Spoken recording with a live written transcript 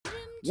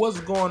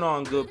What's going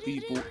on, good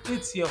people?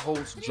 It's your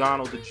host,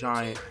 Jono the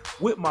Giant,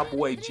 with my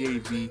boy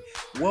JV,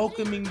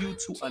 welcoming you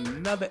to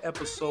another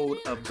episode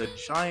of the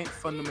Giant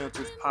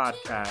Fundamentals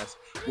Podcast,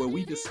 where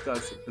we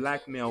discuss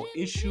black male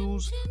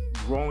issues,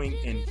 growing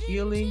and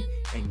healing,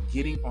 and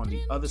getting on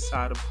the other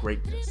side of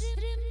greatness.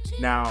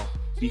 Now,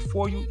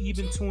 before you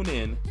even tune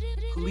in,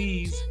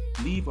 please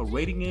leave a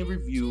rating and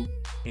review,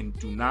 and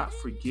do not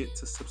forget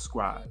to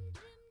subscribe.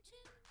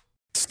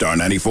 Star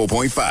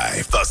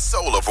 94.5, the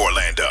soul of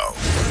Orlando.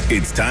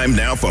 It's time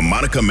now for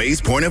Monica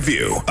May's Point of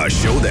View, a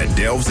show that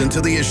delves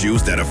into the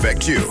issues that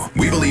affect you.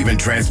 We believe in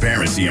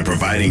transparency and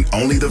providing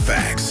only the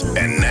facts.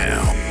 And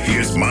now,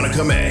 here's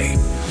Monica May.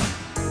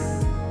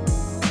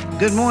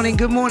 Good morning,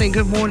 good morning,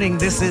 good morning.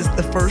 This is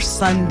the first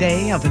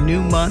Sunday of a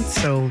new month,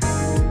 so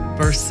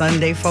first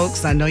Sunday,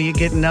 folks, I know you're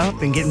getting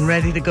up and getting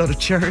ready to go to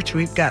church.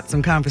 We've got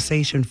some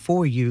conversation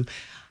for you.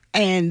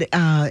 And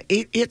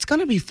it's going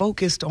to be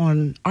focused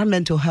on our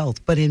mental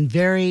health, but in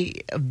very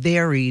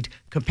varied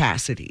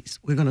capacities.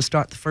 We're going to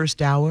start the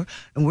first hour,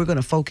 and we're going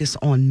to focus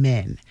on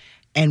men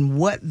and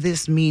what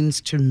this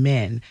means to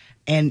men.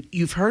 And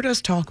you've heard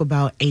us talk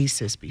about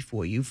ACEs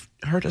before. You've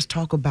heard us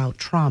talk about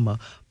trauma.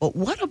 But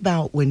what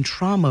about when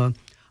trauma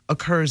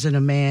occurs in a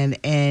man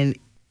and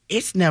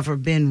it's never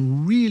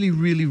been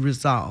really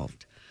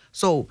resolved?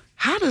 So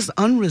how does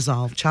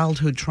unresolved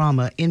childhood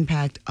trauma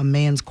impact a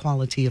man's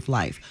quality of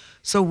life?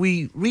 So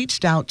we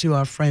reached out to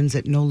our friends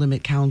at No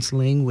Limit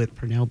Counseling with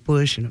Pernell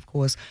Bush. And, of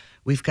course,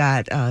 we've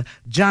got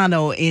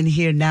Jono in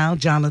here now,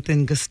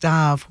 Jonathan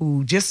Gustav,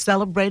 who just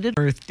celebrated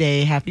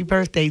birthday. Happy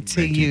birthday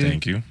to you.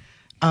 Thank you.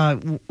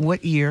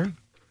 What year?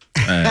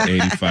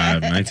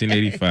 1985.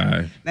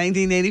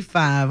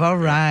 1985. All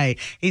right.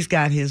 He's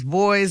got his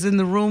boys in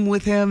the room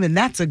with him, and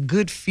that's a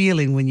good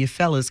feeling when your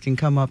fellas can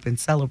come up and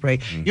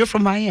celebrate. Mm-hmm. You're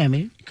from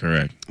Miami.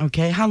 Correct.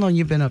 Okay. How long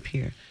you been up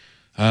here?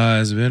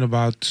 It's been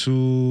about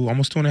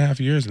almost 2.5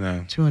 years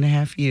now.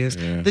 2.5 years.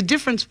 Yeah. The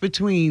difference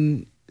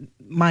between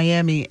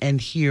Miami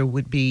and here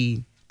would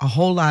be a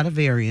whole lot of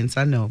variance,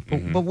 I know.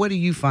 But what do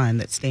you find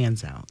that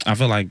stands out? I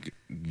feel like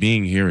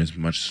being here is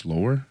much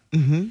slower.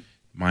 Mm-hmm.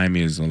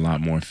 Miami is a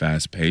lot more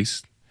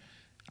fast-paced.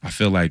 I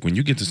feel like when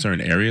you get to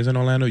certain areas in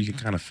Orlando, you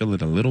can kind of feel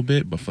it a little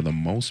bit, but for the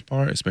most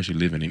part, especially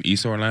living in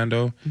East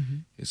Orlando,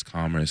 it's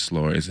calmer, it's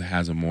slower. It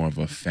has a more of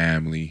a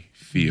family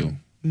feel.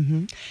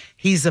 Mm-hmm.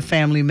 He's a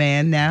family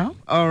man now,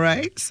 all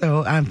right?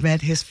 So I've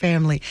met his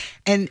family.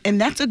 And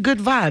that's a good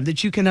vibe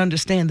that you can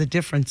understand the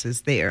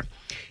differences there.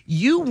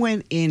 You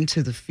went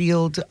into the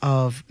field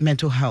of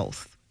mental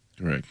health.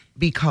 Correct.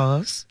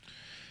 Because?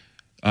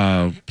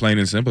 Plain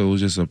and simple, it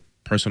was just a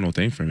personal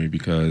thing for me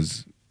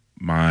because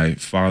my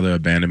father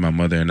abandoned my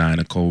mother and I in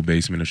a cold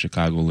basement of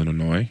Chicago,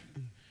 Illinois.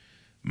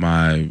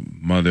 My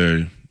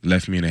mother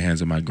left me in the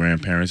hands of my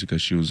grandparents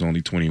because she was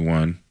only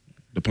 21.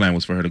 The plan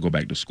was for her to go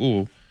back to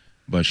school.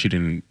 But she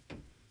didn't.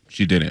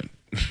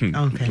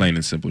 Okay. Plain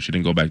and simple. She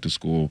didn't go back to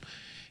school.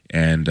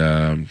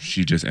 And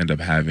she just ended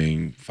up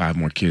having 5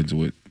 more kids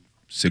with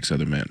 6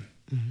 other men.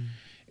 Mm-hmm.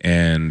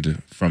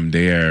 And from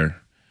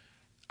there,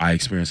 I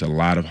experienced a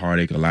lot of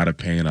heartache, a lot of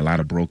pain, a lot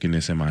of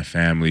brokenness in my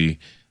family.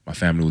 My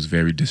family was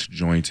very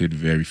disjointed,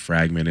 very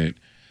fragmented.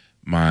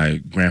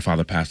 My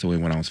grandfather passed away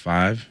when I was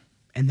 5.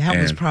 And that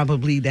was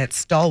probably that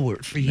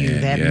stalwart for you,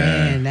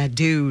 man, that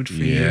dude for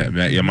you.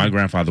 Yeah, my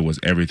grandfather was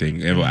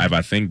everything. If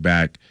I think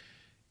back,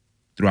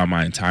 throughout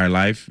my entire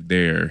life,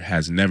 there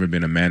has never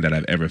been a man that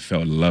I've ever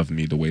felt loved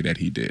me the way that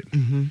he did.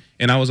 Mm-hmm.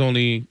 And I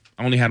only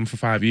had him for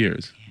 5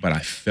 years, but I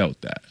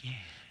felt that,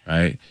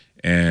 right?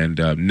 And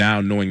now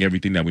knowing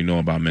everything that we know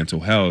about mental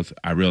health,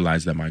 I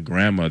realized that my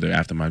grandmother,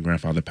 after my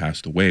grandfather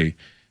passed away,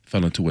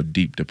 fell into a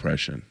deep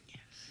depression. Yes.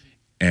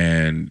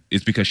 And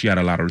it's because she had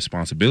a lot of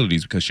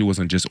responsibilities because she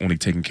wasn't just only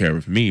taking care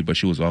of me, but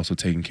she was also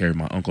taking care of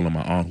my uncle and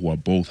my aunt who are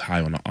both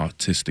high on the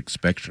autistic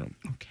spectrum.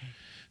 Okay.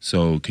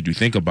 So could you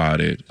think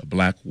about it, a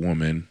black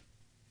woman,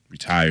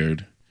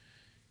 retired,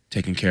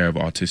 taking care of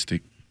autistic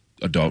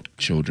adult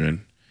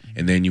children,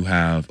 and then you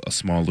have a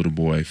small little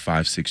boy,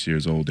 5, 6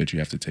 years old, that you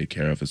have to take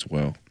care of as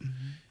well.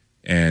 Mm-hmm.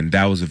 And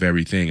that was the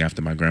very thing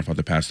after my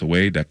grandfather passed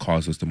away that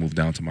caused us to move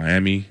down to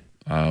Miami.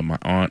 My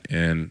aunt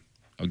and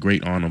a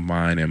great aunt of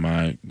mine and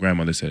my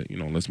grandmother said,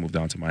 let's move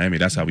down to Miami.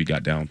 That's how we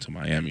got down to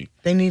Miami.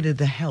 They needed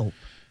the help.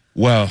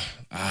 Well,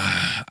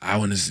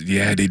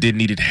 they did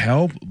needed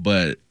help,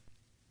 but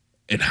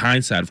in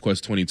hindsight, of course,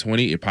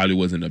 2020, it probably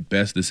wasn't the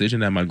best decision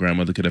that my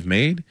grandmother could have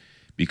made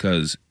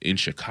because in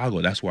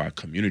Chicago, that's where our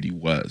community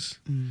was.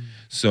 Mm.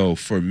 So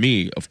for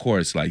me, of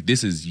course,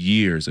 this is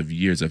years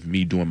of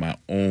me doing my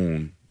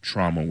own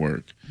trauma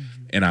work.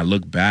 Mm-hmm. And I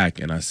look back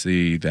and I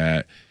see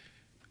that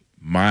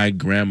my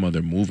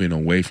grandmother moving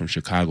away from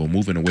Chicago,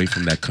 moving away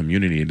from that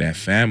community and that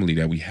family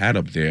that we had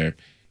up there,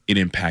 it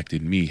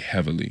impacted me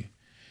heavily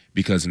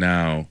because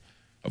now,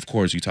 of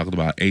course, you talked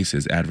about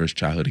ACEs, adverse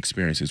childhood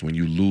experiences. When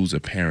you lose a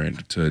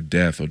parent to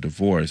death or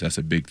divorce, that's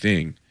a big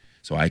thing.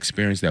 So I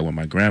experienced that with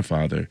my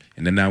grandfather.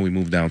 And then now we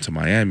move down to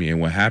Miami. And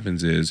what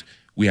happens is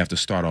we have to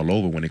start all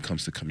over when it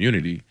comes to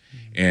community.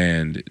 Mm-hmm.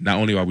 And not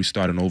only are we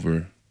starting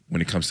over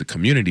when it comes to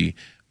community,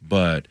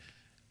 but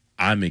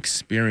I'm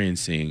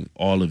experiencing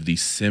all of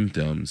these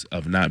symptoms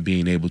of not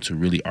being able to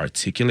really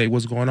articulate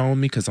what's going on with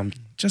me because I'm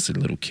just a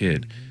little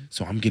kid.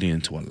 So I'm getting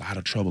into a lot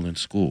of trouble in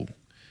school.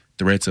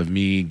 Threats of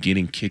me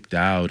getting kicked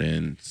out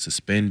and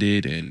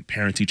suspended and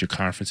parent-teacher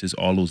conferences,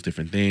 all those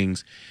different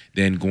things.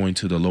 Then going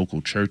to the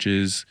local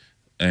churches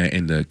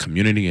in the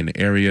community, in the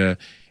area,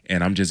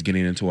 and I'm just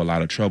getting into a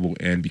lot of trouble.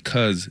 And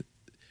because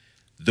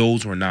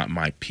those were not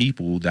my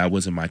people, that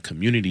wasn't my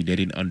community, they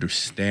didn't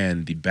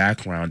understand the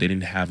background, they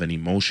didn't have an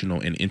emotional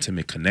and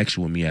intimate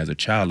connection with me as a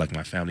child like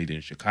my family did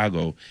in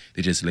Chicago.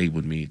 They just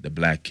labeled me the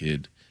black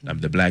kid. I'm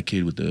the black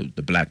kid with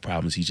the black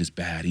problems. He's just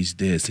bad. He's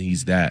this and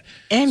he's that.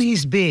 And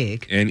he's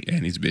big. And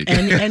he's big.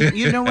 And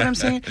you know what I'm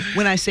saying?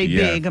 When I say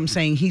big, I'm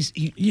saying he's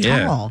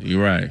tall.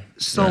 You're right.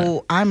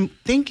 So I'm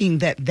thinking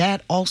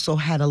that also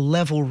had a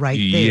level right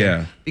there.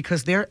 Yeah.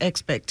 Because their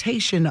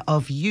expectation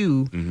of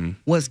you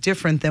was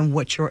different than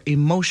what your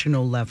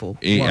emotional level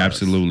was.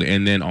 Absolutely.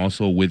 And then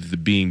also with the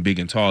being big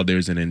and tall,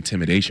 there's an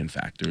intimidation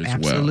factor as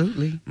well.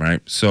 Absolutely.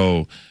 Right?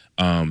 So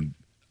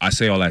I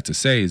say all that to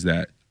say is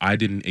that I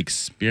didn't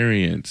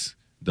experience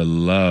the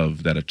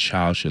love that a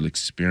child should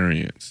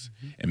experience.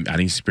 And I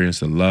didn't experience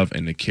the love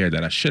and the care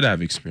that I should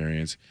have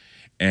experienced.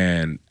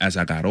 And as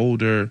I got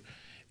older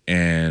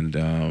and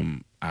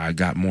I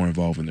got more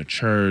involved in the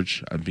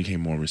church, I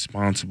became more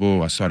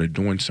responsible. I started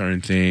doing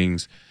certain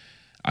things.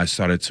 I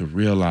started to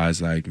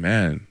realize, like,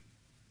 man,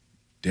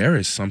 there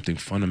is something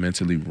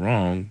fundamentally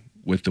wrong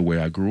with the way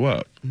I grew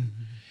up.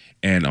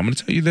 And I'm going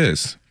to tell you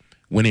this.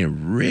 When it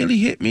really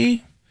hit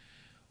me,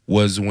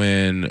 was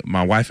when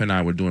my wife and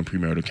I were doing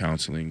premarital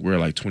counseling. We were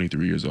like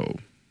 23 years old,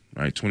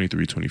 right?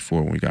 23,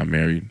 24 when we got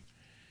married.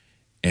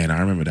 And I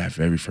remember that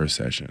very first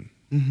session.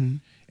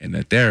 And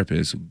the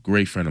therapist, a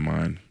great friend of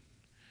mine,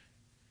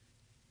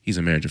 he's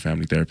a marriage and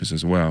family therapist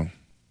as well.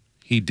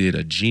 He did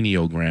a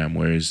genealogram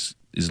where it's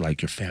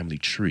like your family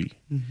tree.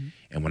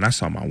 And when I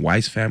saw my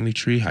wife's family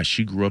tree, how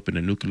she grew up in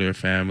a nuclear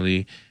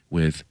family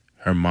with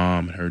her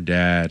mom, her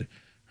dad,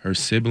 her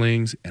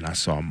siblings, and I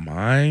saw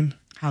mine,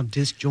 how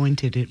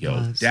disjointed it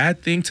was.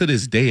 That thing to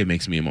this day, it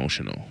makes me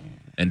emotional.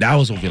 And that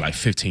was only like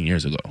 15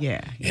 years ago.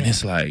 Yeah. And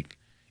it's like,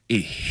 it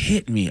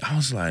hit me. I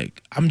was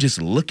like, I'm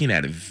just looking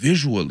at it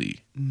visually.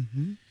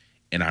 And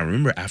I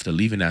remember after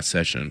leaving that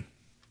session,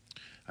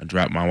 I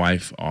dropped my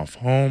wife off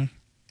home.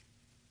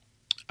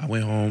 I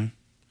went home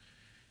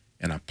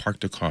and I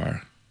parked the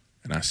car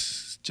and I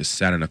just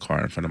sat in the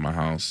car in front of my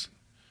house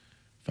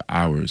for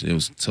hours. It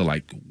was till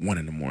like 1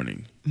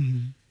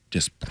 a.m.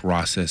 Just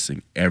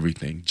processing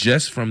everything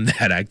just from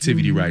that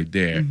activity right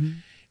there.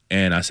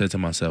 And I said to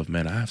myself,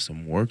 man, I have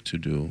some work to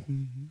do.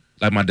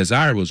 Like my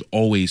desire was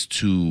always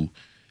to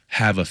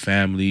have a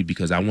family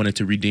because I wanted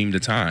to redeem the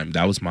time.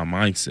 That was my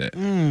mindset,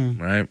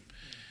 right?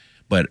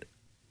 But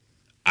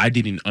I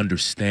didn't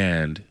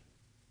understand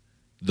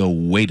the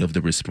weight of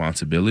the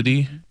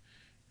responsibility,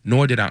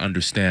 nor did I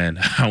understand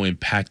how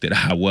impacted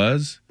I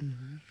was.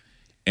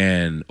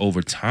 And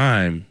over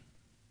time,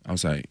 I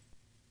was like,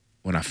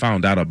 when I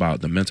found out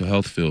about the mental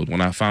health field,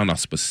 when I found out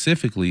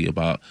specifically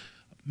about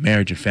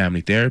marriage and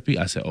family therapy,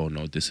 I said, oh,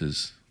 no,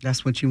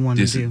 that's what you want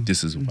to do.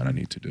 This is what I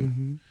need to do.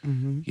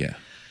 Yeah.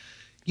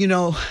 You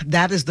know,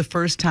 that is the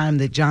first time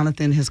that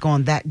Jonathan has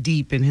gone that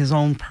deep in his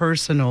own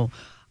personal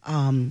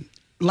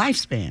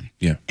lifespan.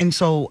 Yeah. And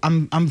so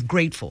I'm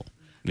grateful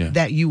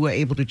that you were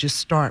able to just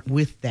start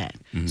with that.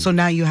 So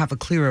now you have a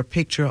clearer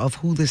picture of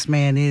who this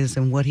man is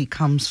and what he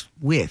comes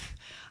with.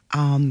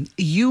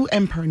 You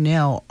and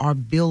Pernell are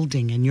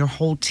building, and your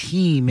whole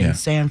team in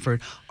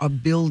Sanford are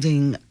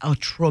building a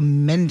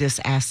tremendous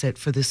asset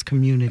for this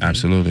community.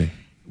 Absolutely.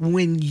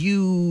 When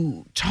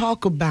you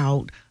talk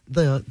about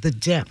the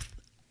depth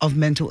of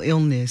mental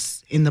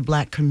illness in the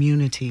Black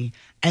community,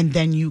 and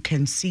then you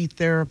can see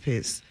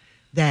therapists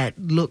that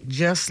look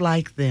just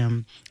like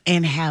them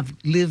and have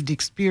lived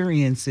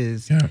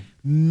experiences,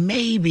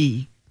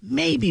 maybe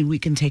we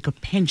can take a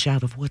pinch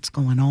out of what's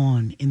going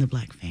on in the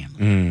Black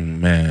family.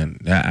 Man,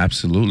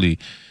 absolutely.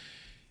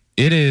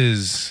 It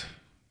is,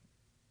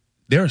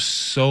 there are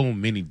so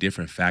many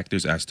different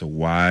factors as to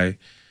why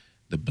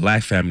the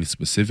Black family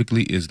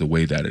specifically is the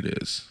way that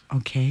it is.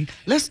 Okay.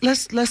 Let's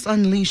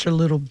unleash a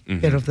little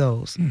bit of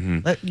those.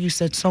 You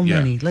said so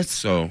many.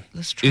 Let's try.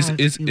 It's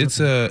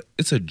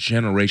a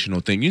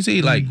generational thing. You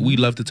see, like we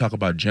love to talk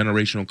about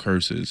generational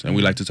curses and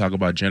we like to talk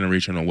about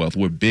generational wealth.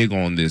 We're big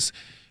on this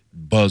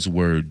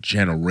buzzword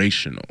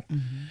generational.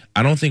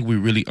 I don't think we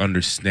really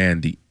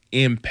understand the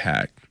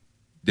impact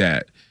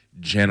that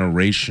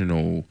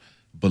generational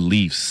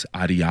beliefs,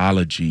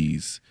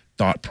 ideologies,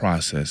 thought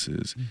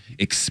processes,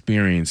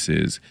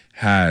 experiences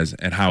has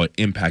and how it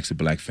impacts the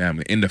Black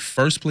family. In the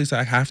first place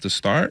I have to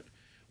start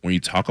when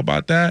you talk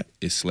about that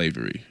is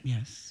slavery.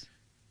 Yes.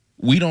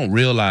 We don't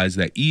realize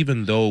that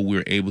even though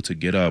we're able to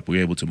get up,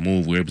 we're able to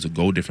move, we're able to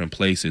go different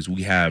places,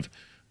 we have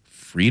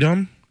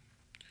freedom,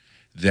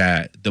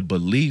 that the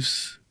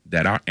beliefs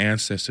that our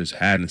ancestors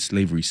had in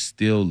slavery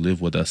still live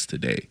with us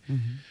today.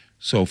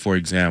 So, for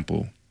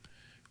example,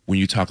 when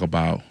you talk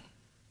about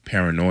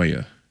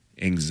paranoia,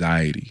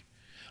 anxiety,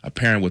 a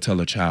parent will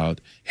tell a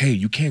child, hey,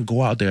 you can't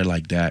go out there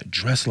like that,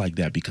 dress like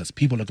that, because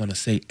people are going to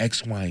say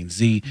X, Y, and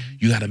Z.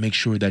 You got to make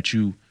sure that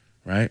you,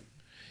 right?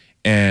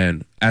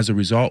 And as a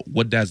result,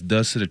 what that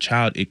does to the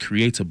child, it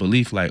creates a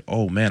belief like,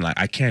 oh man, like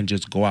I can't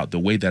just go out the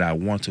way that I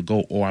want to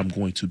go, or I'm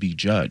going to be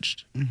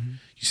judged.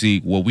 You see,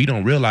 what we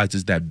don't realize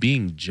is that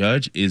being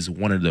judged is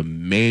one of the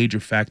major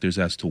factors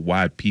as to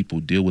why people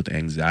deal with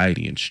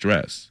anxiety and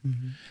stress.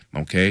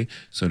 Okay?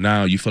 So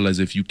now you feel as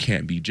if you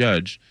can't be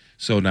judged.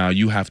 So now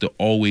you have to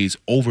always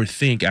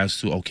overthink as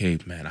to, okay,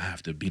 man, I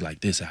have to be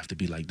like this, I have to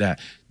be like that.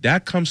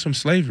 That comes from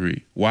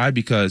slavery. Why?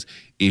 Because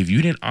if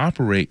you didn't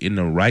operate in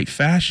the right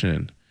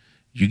fashion,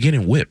 you're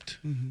getting whipped.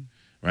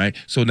 Right?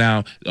 So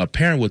now a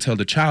parent will tell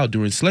the child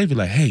during slavery,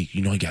 like, hey,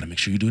 you know, you got to make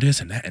sure you do this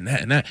and that and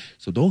that and that.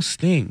 So those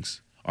things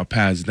are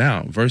passed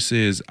down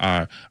versus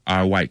our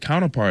white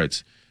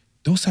counterparts.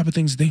 Those type of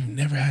things they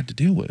never had to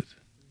deal with.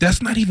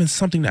 That's not even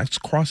something that's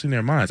crossing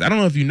their minds. I don't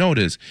know if you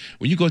notice,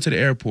 when you go to the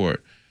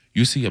airport,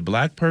 you see a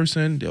black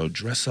person, they'll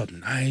dress up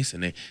nice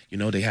and they, you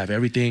know, they have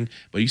everything.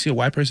 But you see a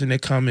white person, they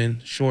come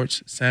in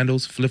shorts,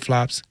 sandals,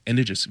 flip-flops, and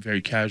they're just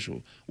very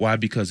casual. Why?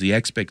 Because the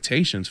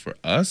expectations for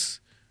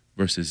us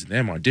versus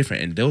them are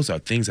different, and those are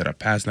things that are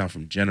passed down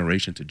from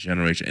generation to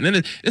generation. And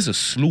then it's a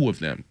slew of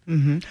them,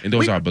 and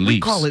those are beliefs. We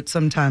call it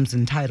sometimes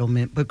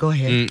entitlement, but go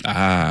ahead.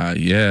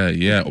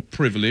 Yeah, or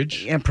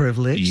privilege. And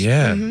privilege.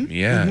 Yeah.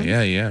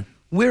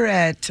 We're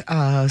at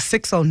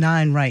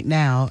 6:09 right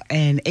now,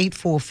 and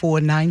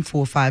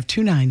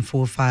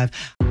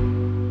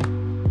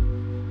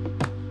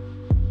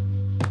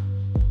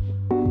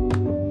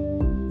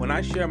 844-945-2945. When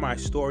I share my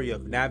story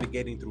of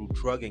navigating through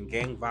drug and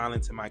gang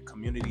violence in my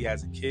community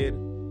as a kid,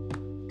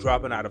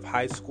 dropping out of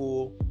high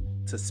school,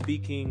 to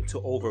speaking to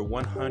over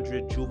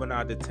 100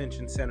 juvenile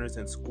detention centers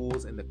and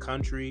schools in the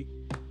country,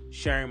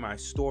 sharing my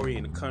story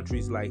in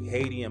countries like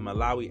Haiti and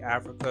Malawi,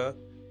 Africa,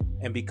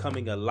 and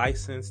becoming a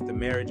licensed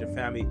marriage and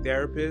family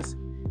therapist,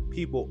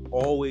 people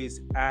always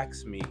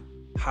ask me,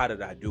 how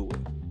did I do it?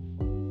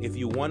 If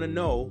you want to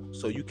know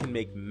so you can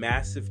make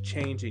massive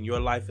change in your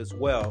life as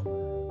well,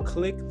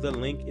 click the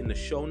link in the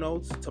show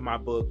notes to my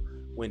book,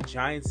 When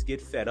Giants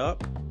Get Fed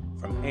Up,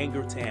 From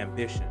Anger to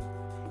Ambition.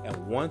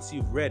 And once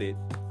you've read it,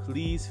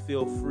 please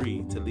feel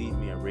free to leave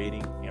me a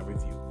rating and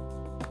review.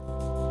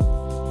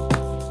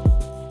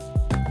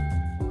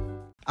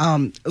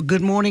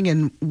 Good morning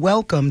and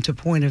welcome to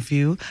Point of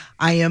View.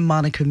 I am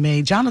Monica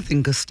May.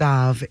 Jonathan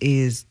Gustav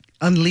is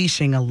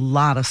unleashing a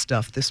lot of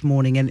stuff this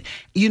morning. And,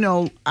 you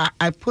know,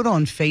 I put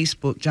on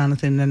Facebook,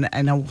 Jonathan,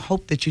 and I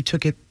hope that you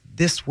took it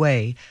this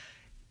way.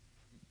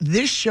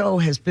 This show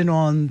has been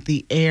on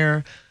the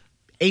air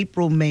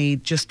April, May,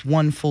 just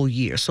one full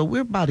year. So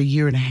we're about a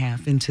year and a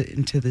half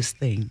into this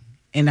thing.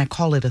 And I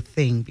call it a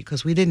thing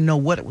because we didn't know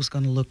what it was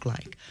going to look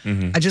like.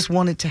 I just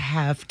wanted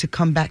to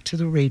come back to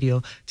the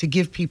radio to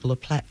give people a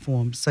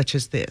platform such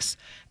as this.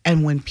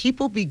 And when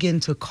people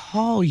begin to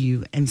call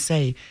you and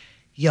say,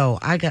 yo,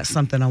 I got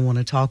something I want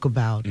to talk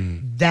about,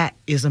 that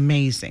is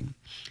amazing.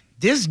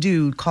 This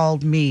dude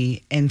called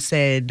me and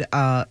said,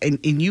 and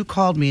you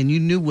called me and you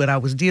knew what I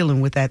was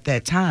dealing with at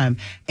that time,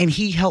 and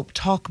he helped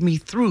talk me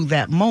through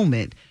that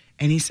moment.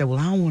 And he said, well,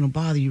 I don't want to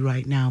bother you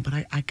right now, but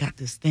I got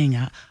this thing.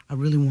 I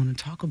really want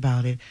to talk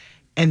about it.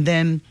 And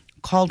then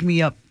called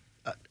me up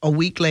a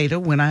week later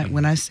when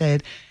I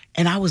said,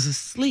 and I was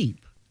asleep,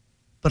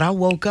 but I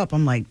woke up.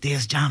 I'm like,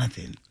 there's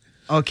Jonathan.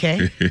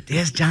 Okay,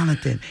 there's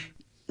Jonathan.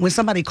 When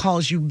somebody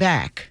calls you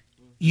back,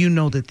 you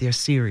know that they're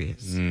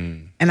serious.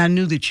 And I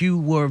knew that you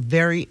were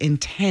very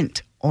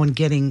intent on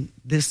getting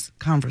this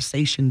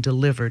conversation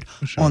delivered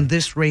on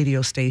this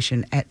radio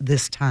station at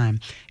this time.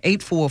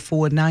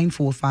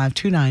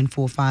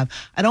 844-945-2945.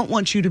 I don't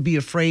want you to be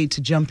afraid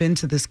to jump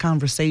into this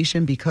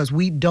conversation because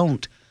we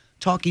don't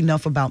talk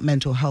enough about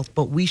mental health,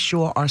 but we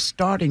sure are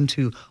starting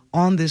to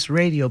on this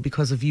radio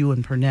because of you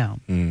and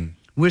Purnell.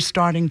 We're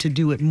starting to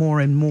do it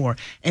more and more.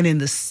 And in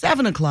the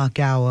 7 o'clock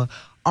hour,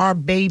 our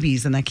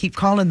babies, and I keep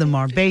calling them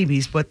our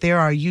babies, but there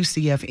are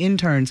UCF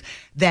interns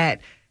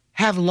that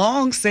have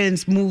long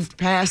since moved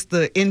past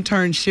the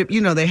internship.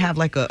 You know, they have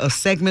like a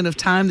segment of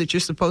time that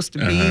you're supposed to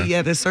be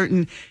at a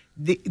certain...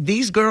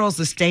 These girls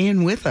are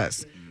staying with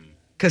us.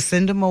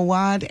 Kacinda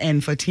Mawad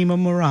and Fatima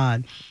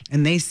Murad.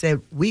 And they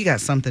said, we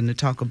got something to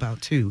talk about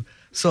too.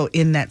 So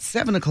in that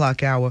 7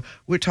 o'clock hour,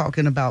 we're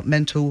talking about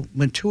mental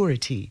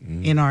maturity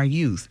in our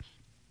youth.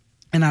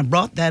 And I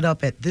brought that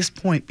up at this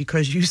point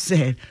because you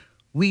said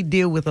we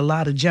deal with a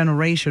lot of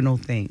generational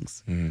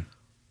things.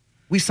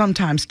 We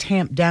sometimes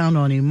tamp down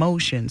on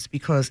emotions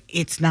because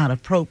it's not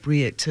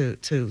appropriate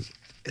to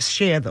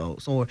share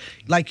those. Or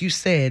like you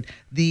said,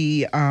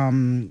 the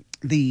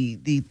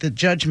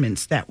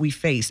judgments that we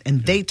face,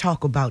 and they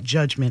talk about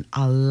judgment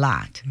a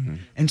lot.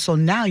 And so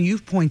now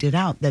you've pointed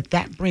out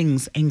that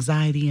brings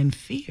anxiety and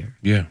fear.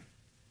 Yeah.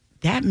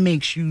 That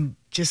makes you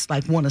just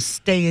like want to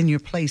stay in your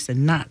place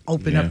and not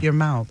open up your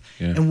mouth.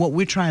 And what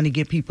we're trying to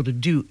get people to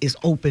do is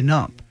open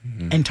up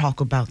and talk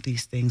about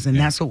these things. And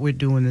that's what we're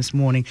doing this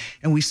morning.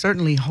 And we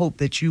certainly hope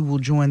that you will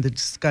join the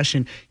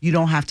discussion. You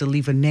don't have to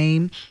leave a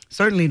name,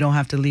 certainly don't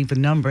have to leave a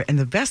number. And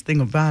the best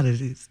thing about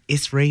it is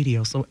it's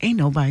radio, so ain't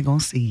nobody going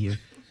to see you.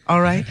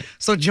 All right.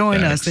 So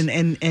join us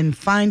and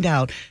find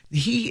out.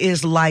 He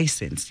is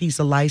licensed. He's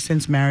a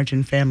licensed marriage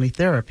and family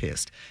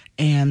therapist.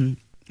 And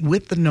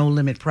with the no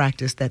limit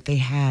practice that they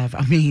have,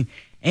 I mean,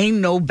 ain't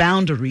no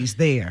boundaries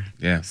there.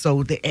 Yeah.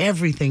 So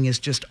everything is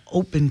just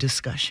open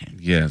discussion.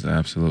 Yes,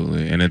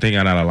 absolutely. And the thing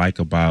that I like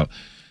about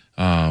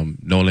No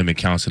Limit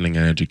Counseling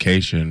and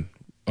Education,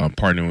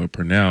 partnering with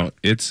Purnell,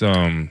 it's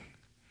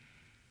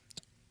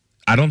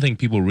I don't think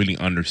people really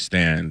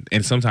understand.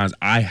 And sometimes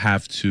I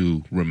have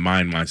to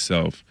remind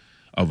myself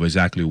of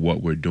exactly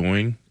what we're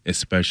doing,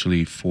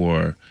 especially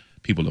for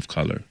people of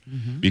color.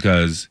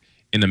 Because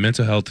in the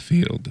mental health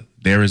field,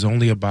 there is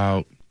only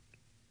about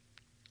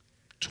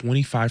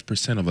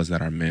 25% of us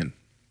that are men.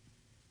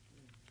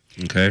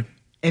 Okay?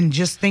 And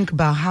just think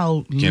about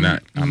how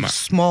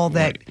small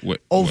that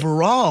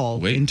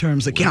overall in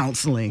terms of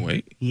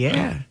counseling.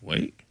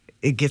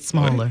 It gets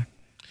smaller.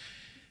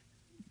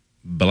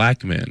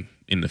 Black men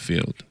in the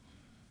field,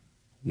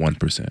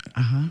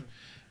 1%.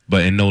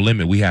 But in No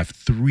Limit, we have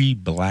 3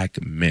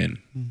 black men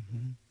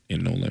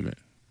in No Limit.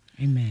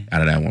 Amen.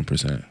 Out of that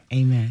 1%.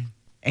 Amen.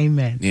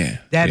 Amen. Yeah.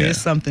 That is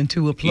something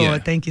to applaud. Yeah.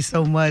 Thank you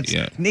so much.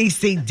 Yeah.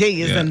 Niecy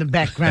D is in the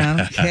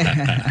background.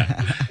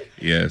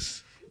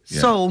 Yes.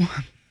 Yeah. So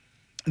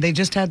they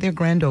just had their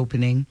grand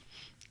opening,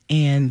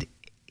 and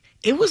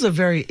it was a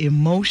very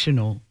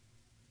emotional.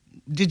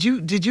 Did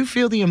you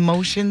feel the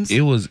emotions?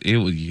 It was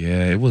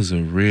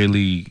a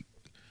really,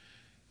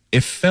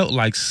 it felt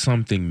like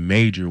something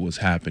major was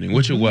happening,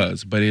 which it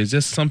was, but it's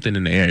just something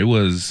in the air. It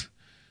was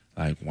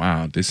like,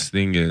 wow, this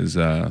thing is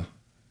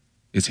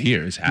it's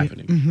here, it's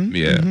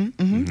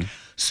happening.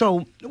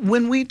 So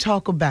when we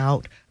talk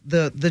about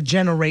the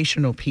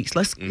generational piece,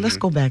 let's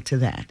go back to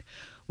that.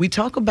 We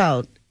talk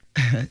about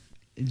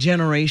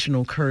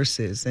generational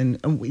curses, and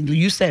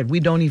you said we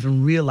don't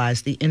even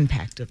realize the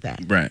impact of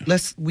that. Right.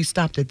 We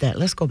stopped at that.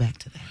 Let's go back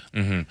to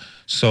that.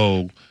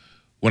 So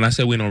when I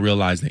say we don't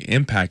realize the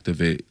impact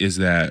of it, is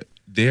that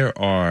there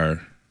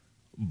are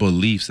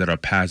beliefs that are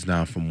passed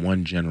down from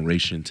one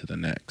generation to the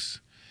next.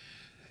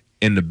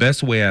 And the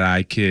best way that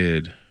I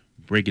could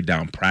break it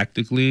down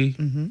practically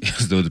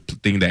is the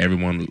thing that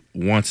everyone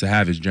wants to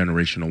have is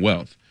generational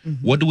wealth.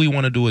 What do we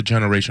want to do with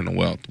generational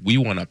wealth? We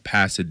want to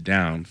pass it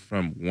down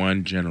from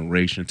one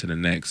generation to the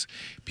next.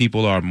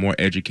 People are more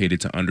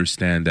educated to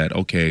understand that,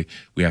 okay,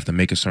 we have to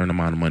make a certain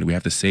amount of money. We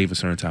have to save a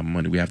certain type of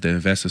money. We have to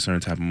invest a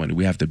certain type of money.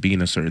 We have to be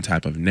in a certain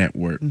type of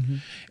network.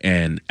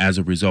 And as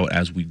a result,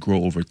 as we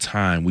grow over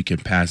time, we can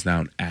pass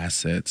down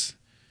assets,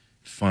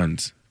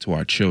 funds to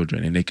our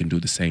children, and they can do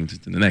the same to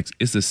the next.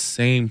 It's the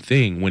same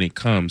thing when it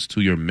comes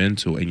to your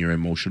mental and your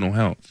emotional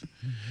health.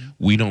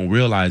 We don't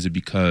realize it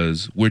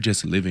because we're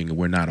just living and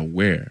we're not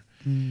aware.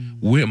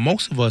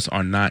 Most of us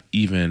are not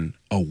even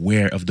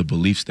aware of the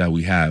beliefs that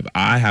we have.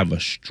 I have a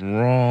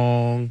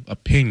strong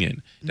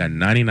opinion that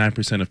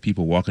 99% of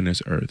people walking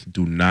this earth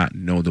do not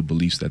know the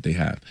beliefs that they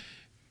have.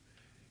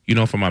 You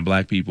know, for my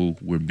black people,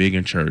 we're big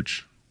in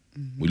church.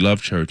 We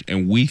love church,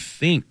 and we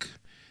think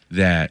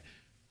that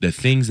the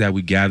things that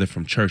we gather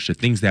from church, the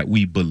things that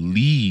we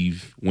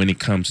believe when it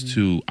comes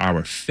to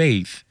our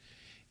faith,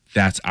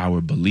 that's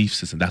our belief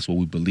system. That's what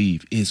we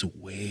believe is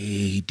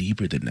way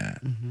deeper than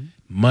that.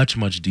 Much,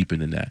 much deeper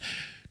than that.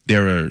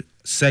 There are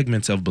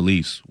segments of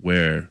beliefs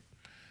where,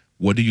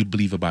 what do you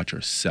believe about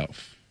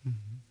yourself?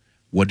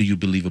 What do you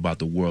believe about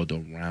the world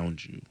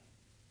around you?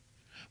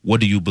 What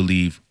do you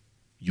believe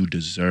you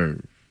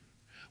deserve?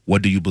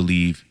 What do you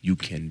believe you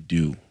can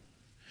do?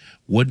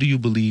 What do you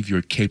believe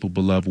you're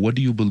capable of? What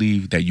do you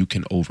believe that you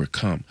can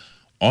overcome?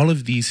 All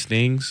of these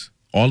things,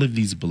 all of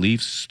these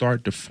beliefs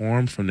start to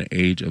form from the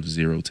age of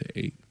 0 to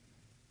 8.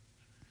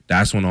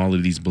 That's when all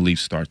of these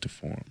beliefs start to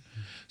form.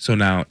 So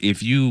now,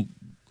 if you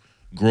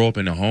grow up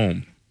in a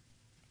home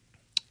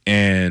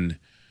and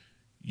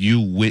you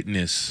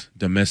witness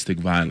domestic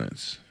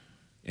violence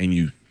and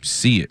you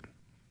see it,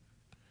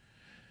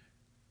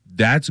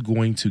 that's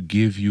going to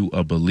give you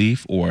a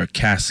belief or a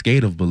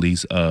cascade of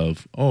beliefs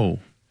of, oh,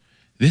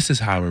 this is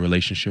how a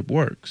relationship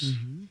works.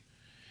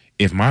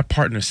 If my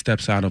partner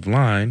steps out of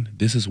line,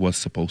 this is what's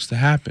supposed to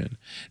happen.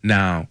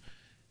 Now,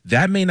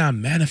 that may not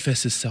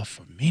manifest itself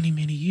for many,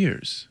 many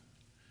years,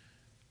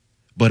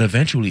 but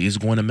eventually it's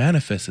going to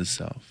manifest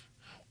itself.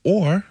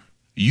 Or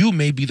you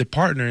may be the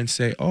partner and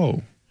say,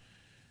 oh,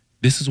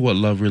 this is what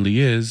love really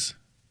is.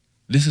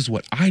 This is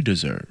what I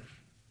deserve.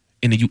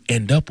 And then you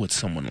end up with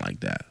someone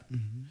like that.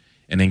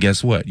 And then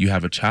guess what? You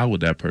have a child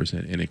with that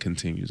person, and it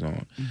continues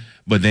on.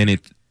 But then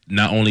it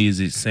not only is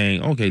it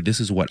saying, okay, this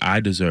is what I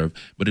deserve,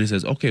 but it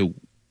says, okay,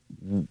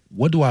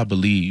 what do I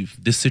believe?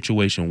 This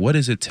situation, what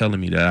is it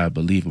telling me that I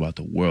believe about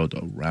the world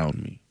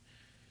around me?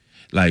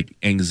 Like,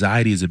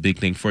 anxiety is a big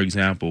thing. For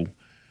example,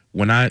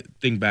 when I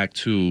think back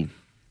to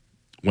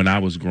when I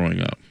was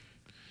growing up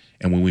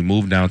and when we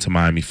moved down to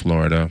Miami,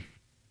 Florida,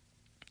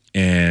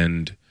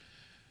 and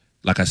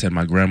like I said,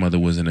 my grandmother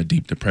was in a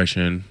deep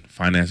depression.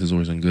 Finances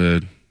wasn't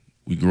good.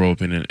 We grew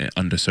up in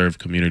underserved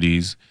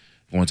communities,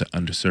 going to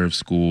underserved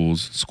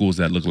schools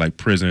that look like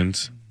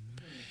prisons.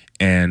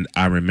 And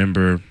I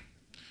remember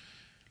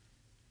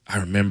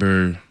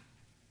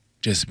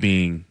just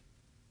being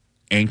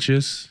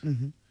anxious,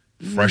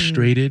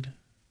 frustrated,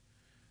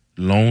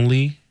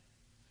 lonely,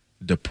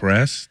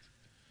 depressed.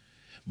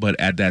 But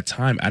at that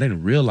time, I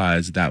didn't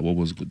realize that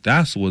was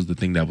the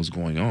thing that was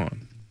going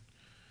on.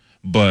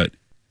 But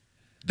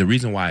the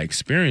reason why I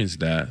experienced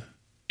that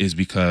is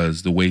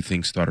because the way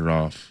things started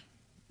off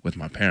with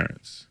my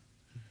parents.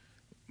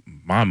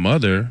 My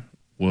mother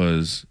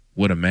was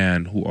with a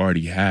man who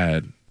already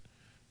had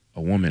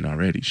a woman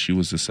already. She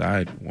was a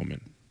side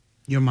woman.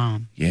 Your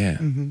mom. Yeah,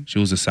 she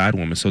was a side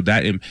woman. So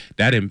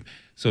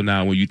so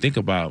now when you think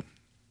about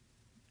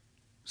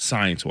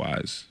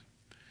science-wise,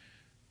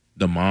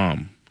 the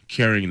mom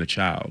carrying the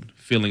child,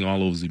 feeling all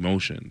those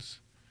emotions,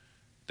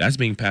 that's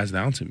being passed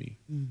down to me.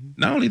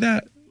 Not only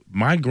that,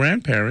 my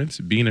grandparents,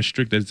 being as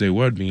strict as they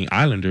were, being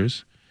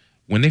islanders,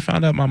 when they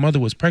found out my mother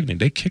was pregnant,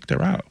 they kicked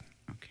her out.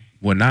 Okay.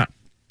 We're not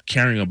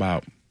caring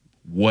about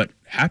what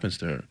happens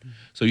to her.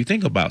 So you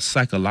think about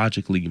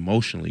psychologically,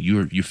 emotionally,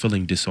 you're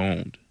feeling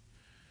disowned.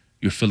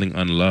 You're feeling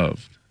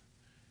unloved.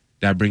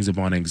 That brings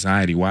upon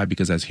anxiety. Why?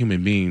 Because as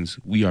human beings,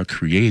 we are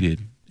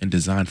created and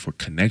designed for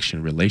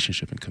connection,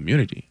 relationship, and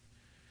community.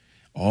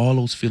 All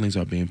those feelings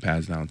are being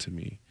passed down to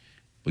me.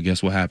 But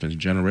guess what happens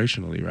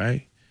generationally,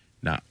 right?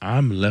 Now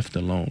I'm left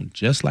alone,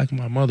 just like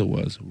my mother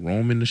was,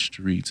 roaming the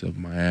streets of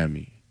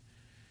Miami,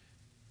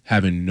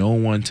 having no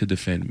one to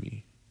defend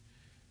me.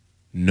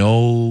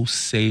 No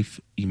safe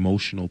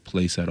emotional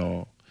place at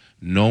all.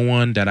 No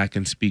one that I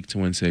can speak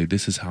to and say,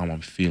 this is how I'm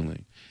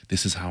feeling.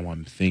 This is how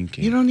I'm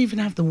thinking. You don't even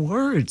have the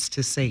words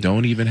to say.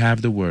 Don't even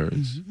have the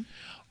words.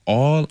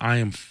 All I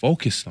am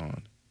focused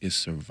on is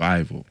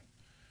survival.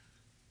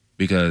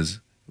 Because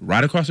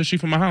right across the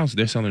street from my house,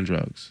 they're selling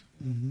drugs.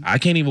 I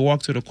can't even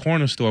walk to the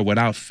corner store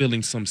without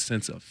feeling some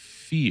sense of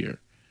fear.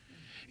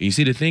 And you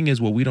see, the thing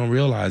is, what we don't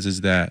realize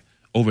is that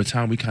over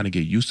time, we kind of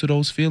get used to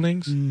those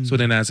feelings. So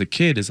then as a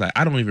kid, it's like,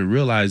 I don't even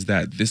realize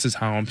that this is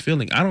how I'm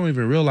feeling. I don't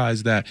even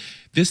realize that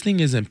this thing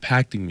is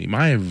impacting me.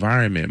 My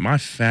environment, my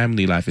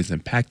family life is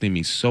impacting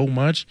me so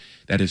much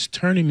that it's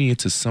turning me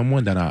into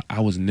someone that I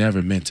was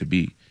never meant to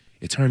be.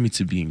 It turned me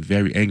to being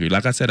very angry.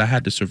 Like I said, I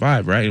had to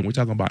survive, right? And we're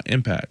talking about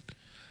impact.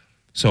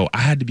 So I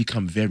had to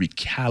become very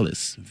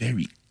callous,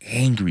 very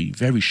angry,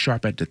 very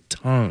sharp at the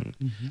tongue.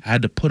 I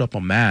had to put up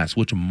a mask,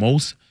 which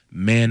most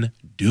men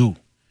do.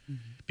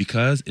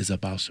 Because it's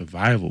about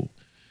survival.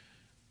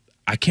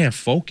 I can't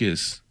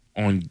focus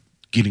on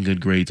getting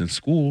good grades in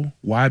school.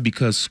 Why?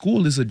 Because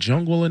school is a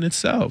jungle in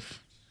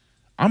itself.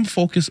 I'm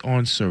focused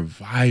on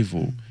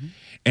survival.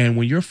 And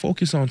when you're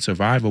focused on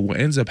survival, what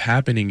ends up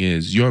happening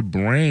is your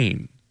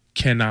brain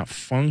cannot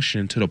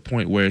function to the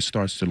point where it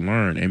starts to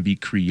learn and be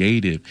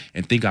creative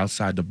and think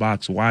outside the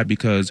box. Why?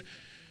 Because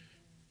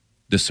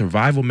the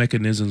survival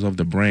mechanisms of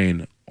the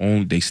brain,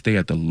 they stay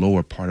at the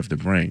lower part of the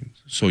brain.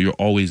 So you're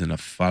always in a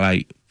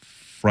fight,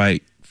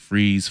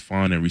 freeze,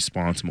 fawn, and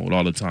response mode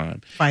all the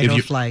time. Fight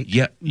or flight.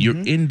 Yeah, you're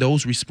in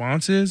those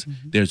responses,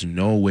 there's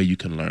no way you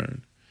can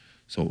learn.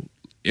 So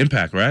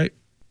impact, right?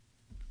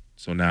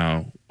 So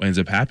now what ends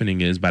up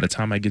happening is by the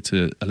time I get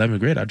to 11th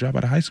grade, I drop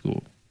out of high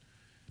school.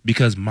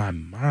 Because my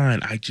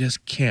mind, I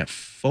just can't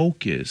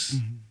focus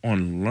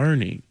on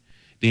learning.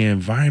 The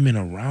environment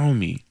around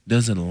me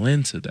doesn't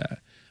lend to that.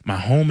 My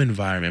home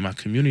environment, my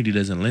community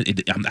doesn't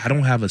lend. I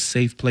don't have a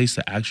safe place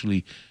to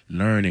actually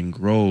learn and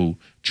grow,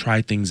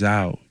 try things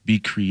out, be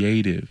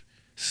creative,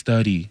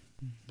 study.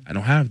 I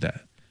don't have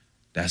that.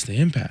 That's the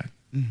impact.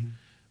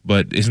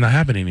 But it's not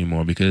happening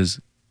anymore because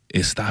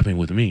it's stopping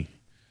with me.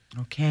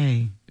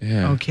 Okay.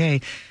 Yeah. Okay.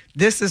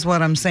 This is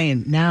what I'm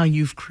saying. Now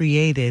you've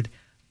created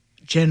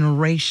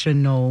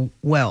generational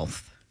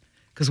wealth.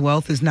 Because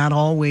wealth is not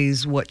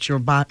always what your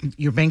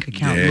bank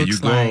account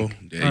looks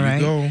like. There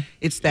you go.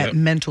 It's that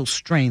mental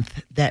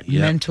strength, that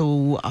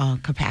mental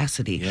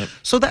capacity.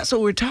 So that's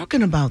what we're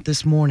talking about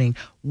this morning.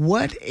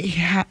 What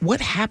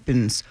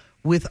happens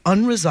with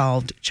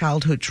unresolved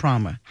childhood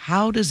trauma?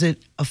 How does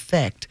it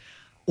affect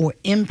or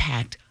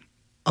impact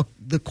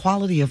the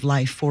quality of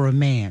life for a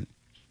man,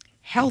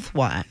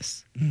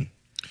 health-wise?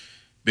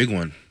 Big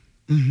one.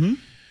 When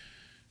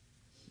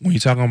you're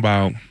talking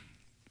about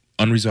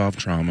unresolved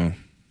trauma,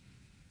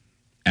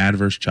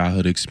 adverse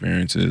childhood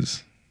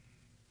experiences,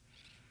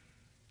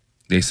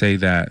 they say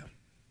that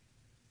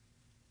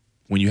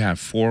when you have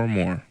 4 or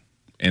more,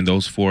 and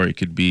those 4, it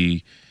could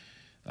be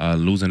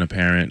losing a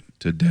parent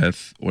to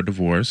death or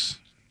divorce.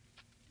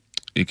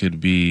 It could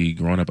be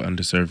growing up in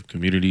underserved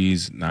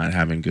communities, not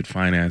having good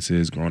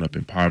finances, growing up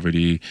in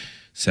poverty,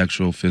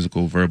 sexual,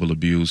 physical, verbal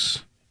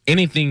abuse,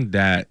 anything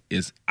that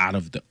is out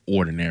of the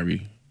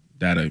ordinary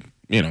that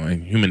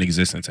in human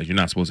existence that you're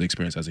not supposed to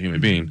experience as a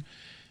human being.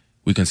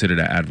 We consider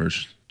that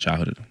adverse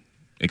childhood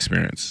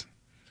experience.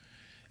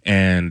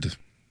 And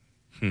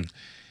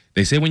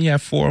they say when you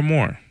have 4 or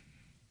more,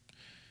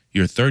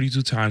 you're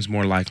 32 times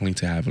more likely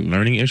to have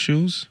learning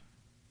issues,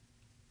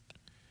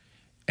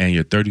 and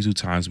you're 32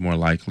 times more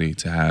likely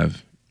to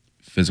have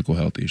physical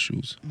health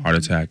issues, heart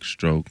attack,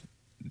 stroke,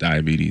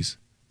 diabetes,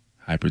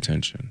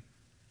 hypertension.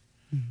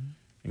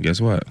 And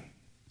guess what?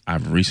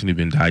 I've recently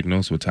been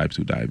diagnosed with type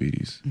 2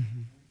 diabetes.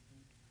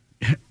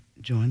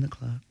 Join the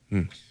club.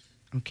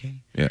 Okay.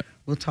 Yeah.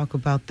 We'll talk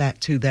about that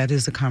too. That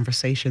is a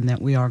conversation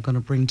that we are going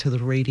to bring to the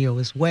radio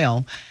as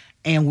well.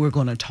 And we're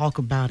going to talk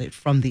about it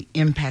from the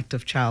impact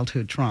of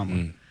childhood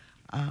trauma.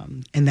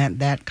 And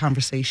that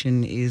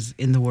conversation is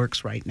in the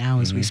works right now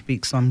as we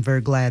speak. So I'm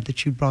very glad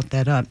that you brought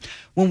that up.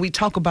 When we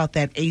talk about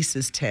that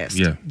ACEs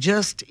test,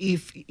 just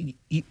if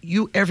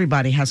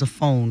everybody has a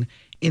phone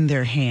in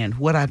their hand,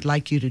 what I'd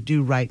like you to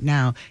do right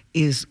now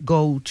is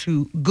go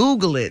to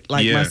Google it,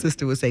 like my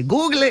sister would say,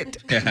 Google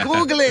it,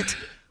 Google it.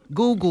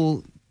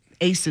 Google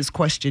ACEs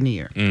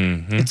questionnaire.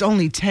 It's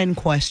only 10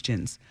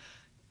 questions.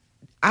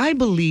 I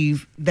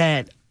believe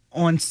that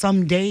on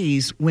some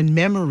days when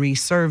memory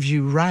serves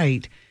you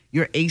right,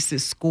 your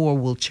ACEs score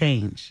will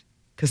change.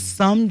 Because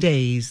some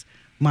days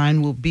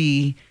mine will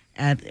be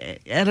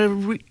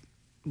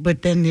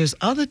but then there's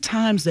other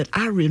times that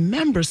I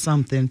remember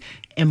something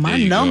and my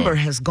number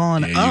has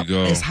gone up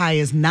as high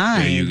as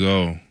 9. There you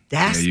go.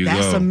 That's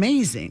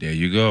amazing. There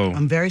you go.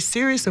 I'm very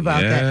serious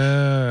about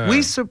that.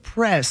 We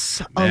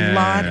suppress a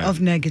lot of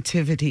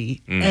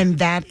negativity, and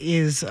that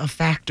is a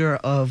factor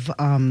of,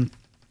 I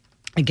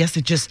guess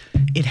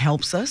it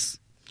helps us.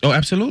 Oh,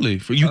 absolutely.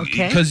 For you,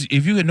 because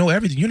if you know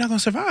everything, you're not going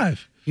to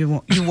survive. You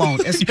won't.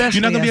 Especially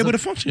you're not going to be able to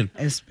function.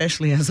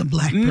 Especially as a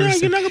black person. No,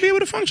 you're not going to be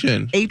able to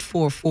function.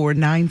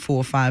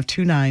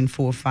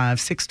 844-945-2945,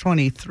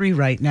 623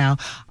 right now.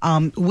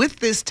 With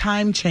this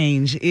time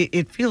change,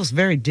 it feels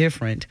very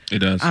different. It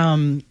does.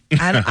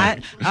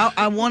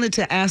 I wanted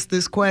to ask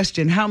this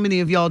question. How many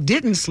of y'all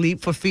didn't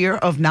sleep for fear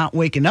of not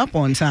waking up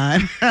on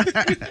time?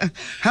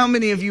 How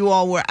many of you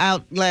all were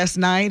out last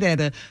night at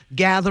a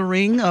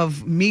gathering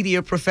of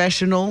media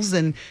professionals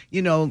and,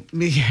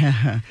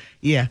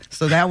 yeah.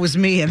 So that was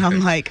me. And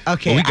I'm like,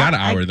 okay. Well, we got an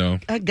hour, though.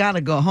 I got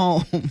to go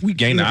home. We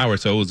gained an hour,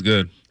 so it was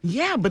good.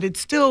 Yeah, but it's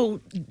still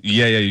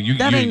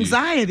that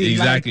anxiety.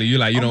 Exactly. You're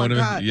like, you know what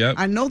I mean? Yep.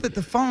 I know that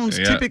the phones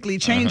typically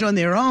change on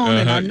their own,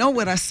 and I know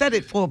what I set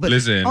it for, but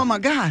listen, oh my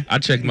God. I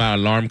checked my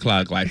alarm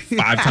clock like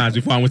 5 times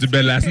before I went to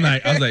bed last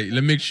night. I was like,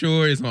 let me make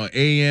sure it's on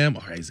AM.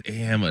 All right, it's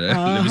AM.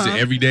 Let me say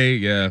every day.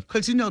 Yeah.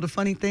 Because the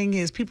funny thing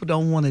is people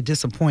don't want to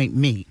disappoint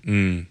me.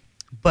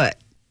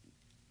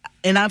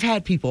 And I've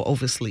had people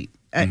oversleep.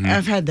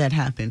 I've had that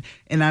happen.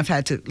 And I've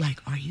had to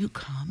are you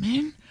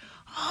coming?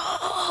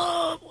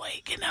 Oh,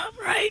 waking up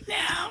right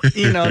now.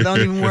 Don't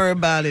even worry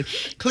about it.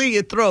 Clear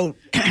your throat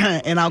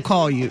and I'll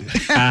call you.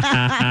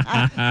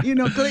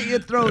 Clear your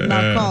throat and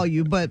I'll call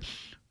you. But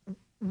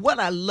what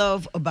I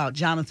love about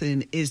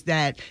Jonathan is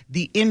that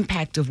the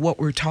impact of what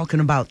we're talking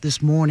about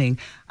this morning.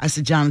 I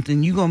said,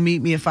 Jonathan, you going to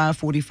meet me at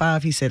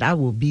 5:45? He said, I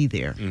will be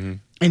there.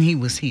 And he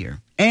was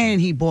here.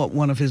 And he brought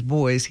one of his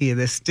boys here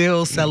that's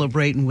still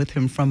celebrating with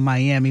him from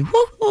Miami.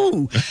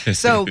 Woo-hoo!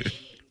 So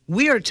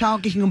we are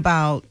talking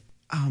about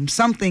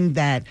something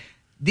that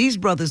these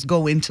brothers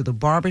go into the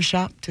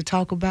barbershop to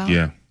talk about.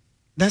 Yeah.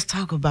 Let's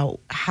talk about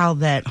how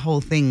that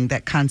whole thing,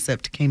 that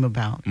concept came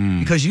about.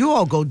 Because you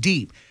all go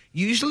deep.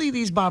 Usually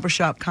these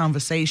barbershop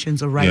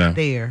conversations are right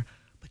there,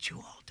 but you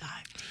all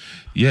dive deep.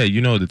 Yeah,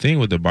 the thing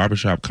with the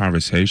barbershop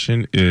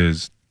conversation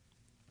is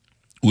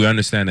we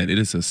understand that it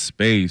is a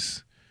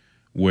space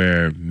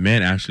where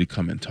men actually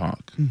come and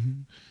talk.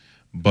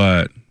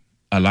 But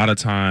a lot of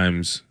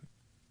times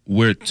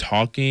we're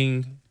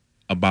talking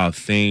about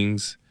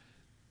things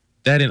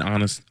that in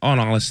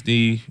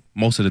honesty,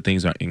 most of the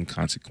things are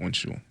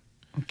inconsequential.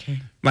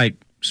 Okay. Like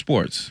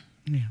sports.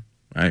 Yeah.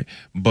 Right?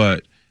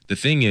 But the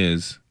thing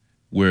is,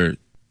 we're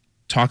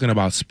talking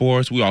about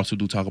sports. We also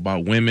do talk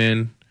about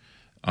women.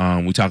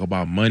 We talk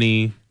about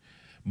money.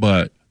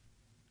 But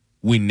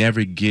we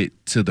never get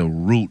to the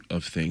root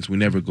of things. We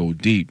never go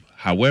deep.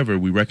 However,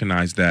 we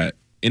recognize that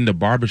in the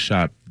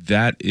barbershop,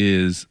 that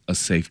is a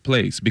safe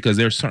place because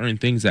there are certain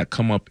things that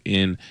come up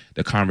in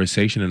the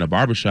conversation in the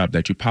barbershop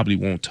that you probably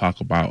won't talk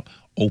about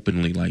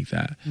openly like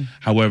that.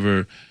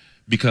 However,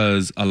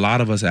 because a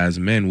lot of us as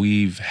men,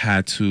 we've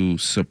had to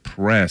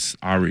suppress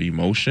our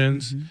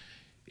emotions,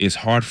 it's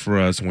hard for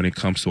us when it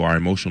comes to our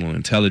emotional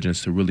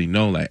intelligence to really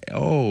know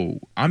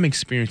I'm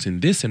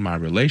experiencing this in my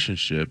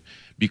relationship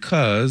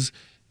because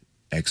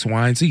X,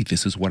 Y, and Z.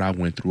 This is what I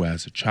went through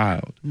as a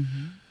child.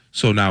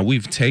 So now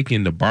we've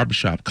taken the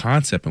barbershop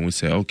concept and we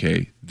say,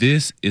 okay,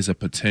 this is a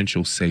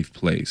potential safe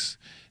place.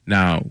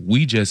 Now,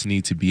 we just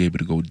need to be able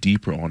to go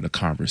deeper on the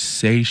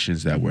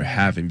conversations that we're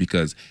having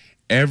because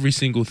every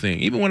single thing,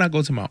 even when I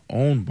go to my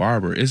own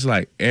barber, it's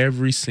like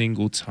every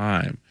single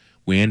time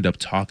we end up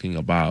talking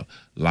about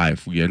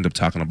life. We end up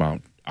talking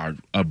about our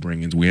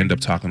upbringings. We end up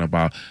talking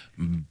about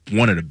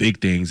one of the big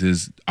things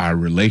is our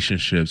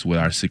relationships with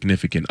our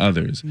significant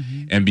others.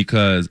 And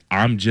because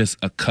I'm just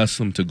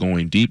accustomed to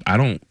going deep, I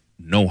don't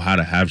know how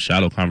to have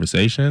shallow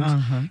conversations.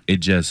 It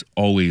just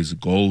always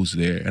goes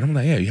there. And I'm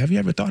like, hey, have you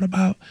ever thought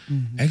about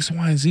X,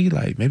 Y, and Z?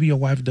 Like maybe your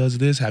wife does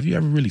this. Have you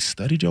ever really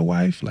studied your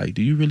wife? Like,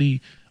 do you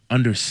really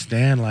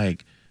understand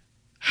like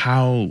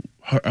how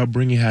her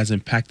upbringing has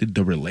impacted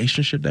the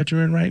relationship that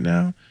you're in right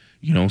now,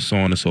 you know, so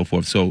on and so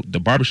forth. So the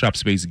barbershop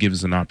space gives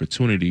us an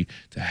opportunity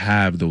to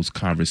have those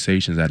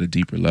conversations at a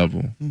deeper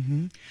level.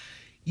 Mm-hmm.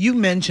 You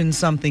mentioned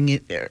something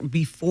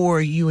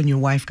before you and your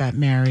wife got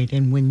married,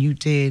 and when you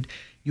did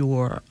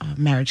your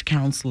marriage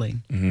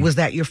counseling. Mm-hmm. Was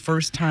that your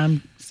first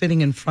time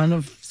sitting in front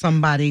of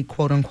somebody,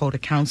 quote unquote, a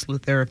counselor,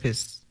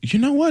 therapist? You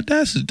know what?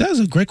 That's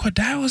a great question.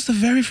 That was the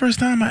very first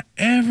time I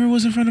ever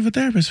was in front of a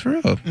therapist, for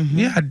real. Mm-hmm.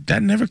 Yeah,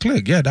 that never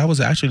clicked. Yeah, that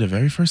was actually the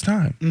very first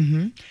time.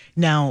 Mm-hmm.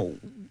 Now,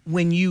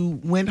 when you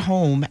went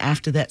home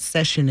after that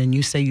session and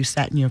you say you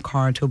sat in your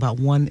car until about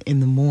 1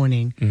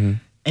 a.m.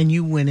 and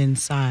you went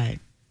inside,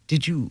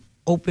 did you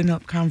open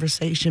up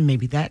conversation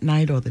maybe that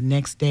night or the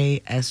next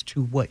day as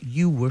to what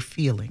you were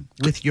feeling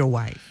with your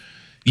wife?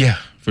 Yeah,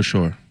 for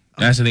sure.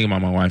 That's the thing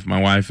about my wife. My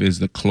wife is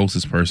the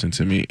closest person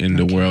to me in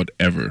the world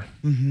ever,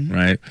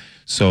 right?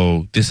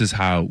 So this is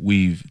how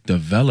we've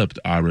developed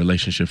our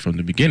relationship from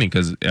the beginning,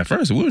 because at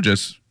first we were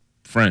just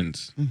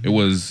friends. It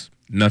was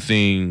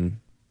nothing,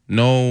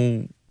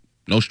 no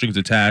strings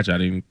attached. I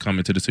didn't come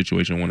into the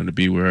situation wanting to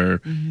be with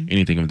her,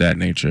 anything of that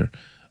nature.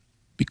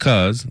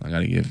 Because I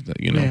gotta give,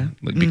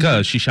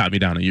 because she shot me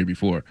down a year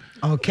before.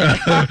 Okay.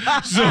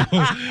 So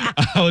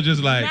I was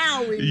just like,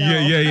 now we know.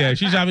 yeah.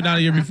 She shot me down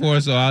a year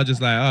before, so I was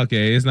just like,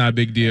 okay, it's not a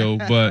big deal.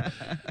 But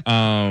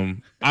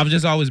I've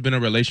just always been a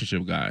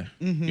relationship guy.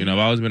 You know, I've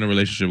always been a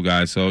relationship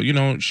guy. So, you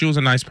know, she was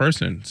a nice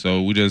person.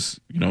 So we just,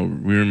 you know,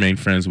 we remained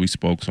friends. We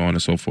spoke, so on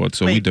and so forth.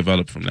 So we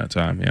developed from that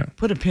time, yeah.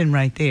 Put a pin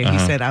right there. He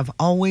said, I've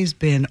always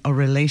been a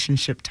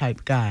relationship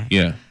type guy.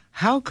 Yeah.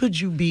 How could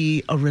you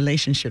be a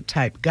relationship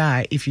type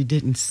guy if you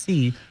didn't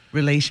see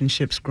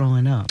relationships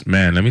growing up?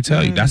 Man, let me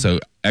tell you, that's an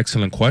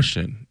excellent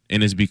question.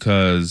 And it's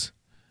because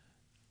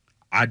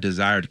I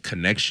desired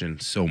connection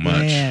so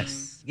much.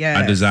 Yes.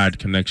 I desired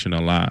connection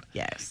a lot.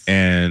 Yes.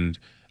 And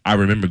I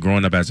remember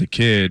growing up as a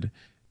kid,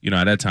 you know,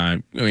 at that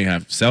time, we didn't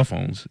have cell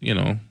phones, you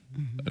know.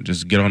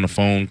 Just get on the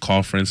phone,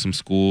 call friends from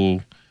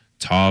school,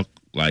 talk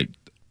like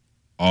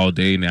all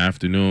day in the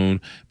afternoon.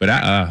 But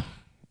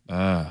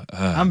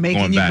I'm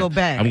making you go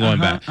back. I'm going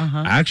back.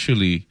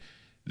 Actually,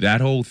 that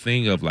whole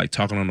thing of like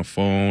talking on the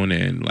phone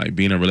and like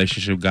being a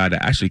relationship guy,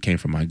 that actually came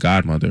from my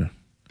godmother.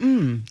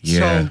 Yeah.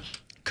 So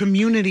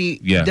community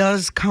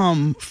does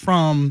come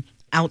from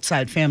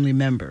outside family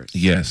members.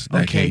 Yes.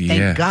 Okay.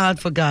 Thank God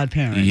for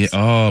godparents. Yeah.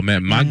 Oh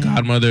man, my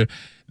godmother.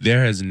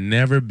 There has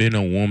never been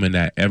a woman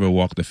that ever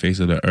walked the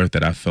face of the earth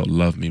that I felt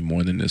loved me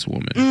more than this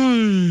woman.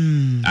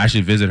 I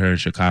actually visited her in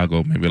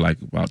Chicago maybe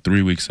like about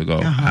 3 weeks ago.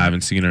 I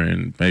haven't seen her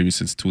in maybe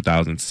since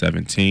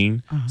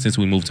 2017. Since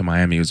we moved to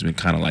Miami, it's been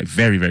kind of like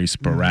very, very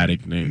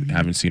sporadic.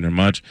 Haven't seen her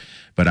much.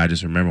 But I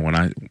just remember when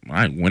I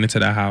went into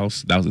that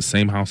house, that was the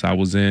same house I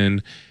was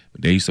in.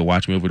 They used to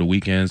watch me over the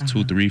weekends,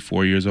 2, 3,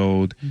 4 years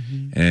old.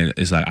 And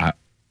it's like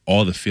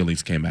all the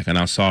feelings came back. And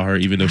I saw her,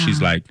 even though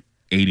she's like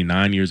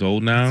 89 years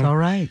old now. It's all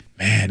right.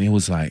 Man, it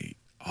was like,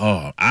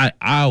 I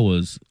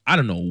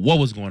don't know what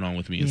was going on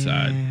with me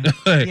inside.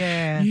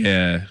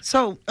 Yeah.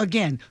 So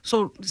again,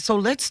 so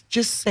let's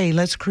just say,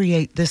 let's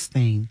create this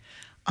thing.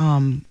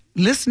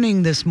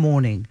 Listening this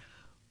morning,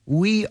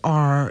 we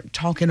are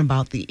talking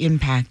about the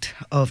impact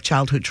of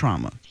childhood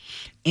trauma.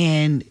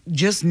 And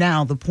just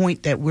now, the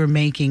point that we're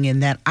making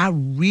and that I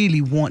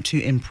really want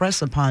to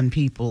impress upon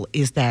people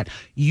is that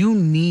you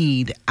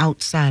need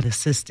outside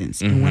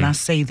assistance. And when I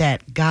say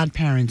that,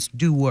 godparents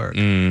do work.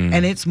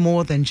 And it's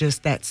more than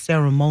just that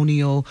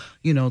ceremonial,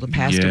 you know, the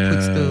pastor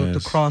puts the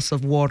cross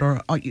of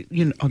water, or,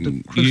 you know,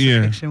 the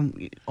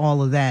crucifixion,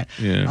 all of that.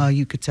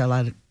 You could tell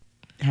I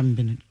haven't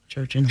been to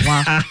church in a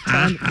while,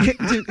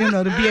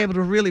 to be able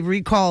to really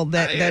recall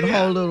that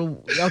whole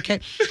little,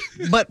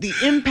 but the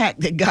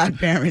impact that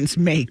godparents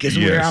make is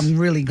where I'm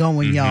really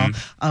going, y'all.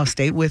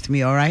 Stay with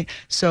me, all right?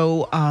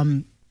 So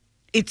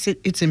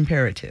it's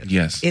imperative.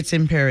 Yes. It's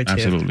imperative.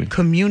 Absolutely.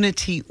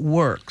 Community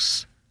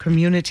works.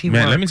 Man,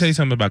 let me tell you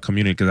something about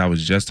community, because I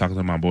was just talking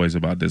to my boys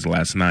about this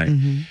last night,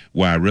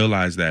 where I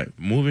realized that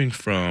moving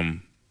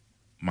from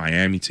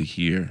Miami to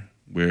here,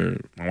 where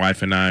my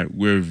wife and I,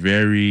 we're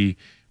very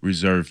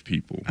reserved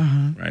people,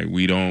 right?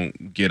 We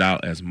don't get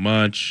out as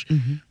much.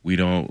 We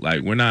don't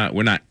we're not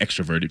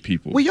extroverted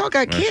people. Well, y'all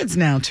got kids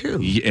now too.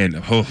 Yeah, and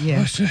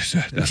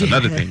that's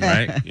another thing,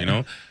 right? You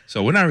know,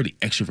 so we're not really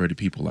extroverted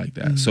people like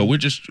that. So we're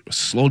just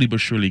slowly but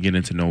surely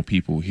getting to know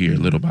people here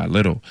little by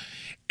little.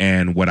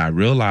 And what I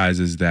realize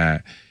is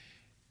that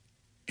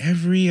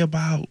every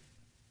about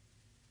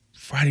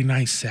Friday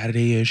night,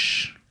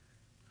 Saturday-ish,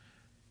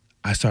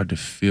 I start to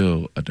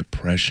feel a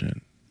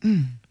depression.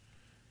 And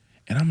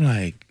I'm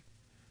like,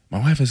 my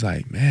wife is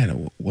like,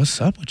 man,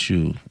 what's up with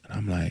you? And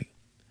I'm like,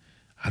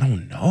 I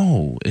don't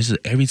know. It's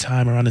just every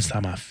time around this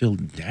time I feel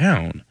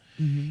down.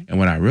 And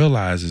what I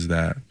realized is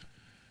that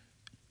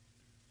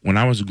when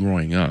I was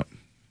growing up,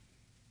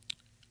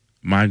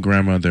 my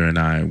grandmother and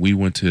I, we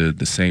went to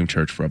the same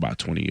church for about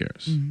 20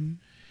 years.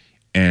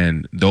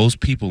 And those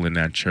people in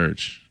that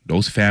church,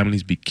 those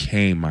families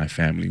became my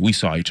family. We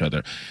saw each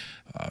other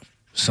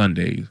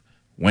Sunday,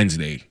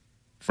 Wednesday,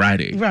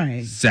 Friday,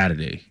 Right.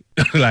 Saturday,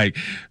 like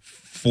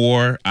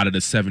 4 out of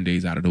the 7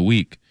 days out of the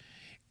week.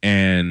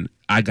 And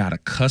I got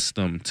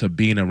accustomed to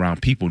being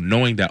around people,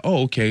 knowing that,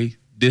 oh, okay,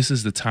 this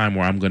is the time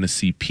where I'm going to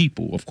see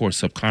people. Of course,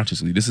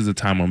 subconsciously, this is the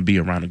time I'm going to be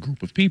around a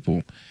group of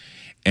people.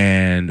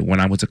 And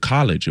when I went to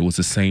college, it was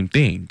the same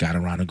thing. Got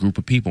around a group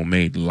of people,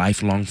 made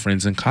lifelong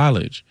friends in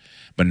college.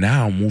 But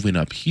now moving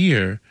up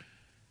here,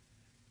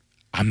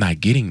 I'm not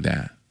getting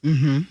that.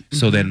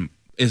 So then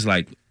it's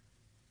like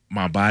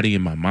my body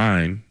and my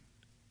mind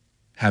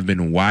have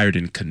been wired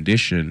and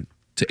conditioned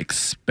to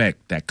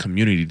expect that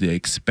community, to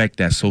expect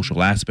that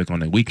social aspect on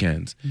the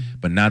weekends.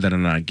 But now that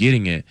I'm not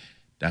getting it,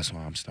 that's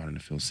why I'm starting to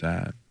feel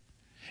sad.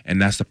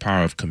 And that's the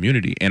power of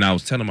community. And I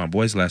was telling my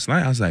boys last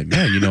night, I was like,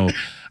 man, you know,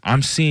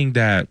 I'm seeing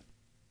that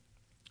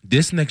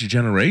this next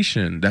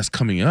generation that's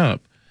coming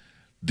up,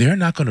 they're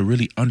not going to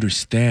really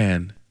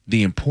understand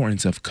the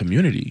importance of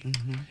community.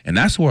 And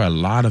that's where a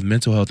lot of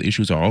mental health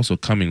issues are also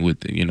coming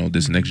with, you know,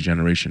 this next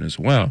generation as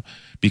well,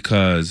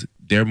 because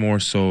they're more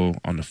so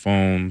on the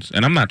phones.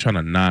 And I'm not trying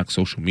to knock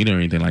social media or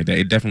anything like that.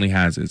 It definitely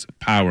has its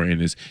power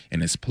in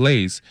its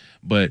place,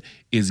 but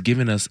it's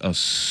giving us a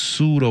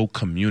pseudo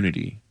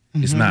community.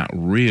 It's not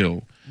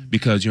real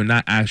because you're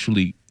not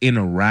actually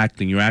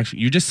interacting.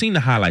 You're just seeing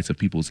the highlights of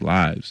people's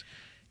lives.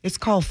 It's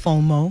called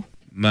FOMO.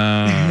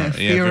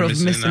 Fear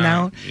of missing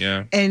out.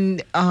 Yeah.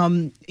 And,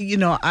 you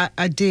know,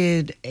 I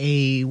did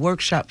a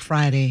workshop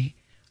Friday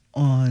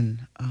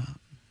on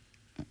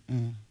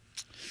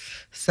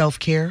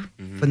self-care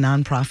for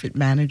nonprofit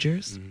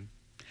managers.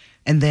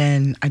 And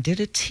then I did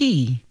a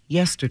tea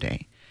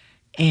yesterday.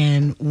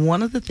 And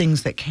one of the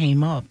things that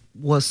came up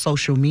was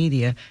social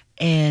media.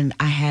 And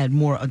I had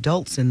more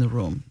adults in the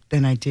room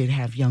than I did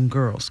have young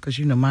girls. Because,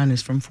 you know, mine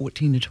is from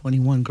 14 to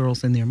 21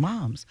 girls and their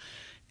moms.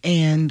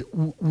 And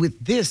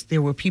with this,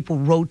 there were people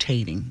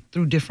rotating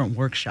through different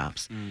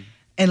workshops.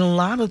 And a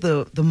lot of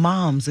the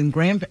moms and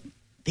grandparents,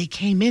 they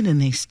came in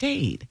and they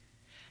stayed.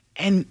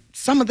 And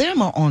some of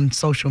them are on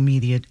social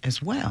media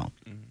as well.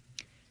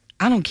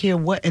 I don't care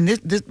what, and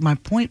this my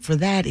point for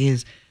that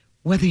is,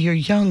 whether you're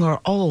young or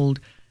old,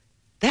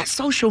 that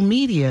social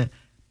media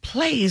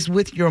plays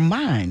with your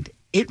mind.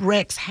 It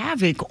wreaks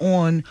havoc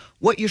on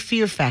what your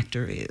fear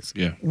factor is,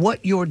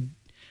 what your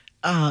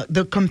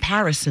the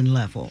comparison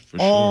level,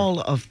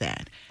 all of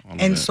that.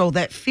 So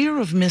that fear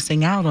of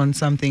missing out on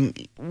something,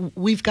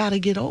 we've got to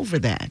get over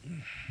that.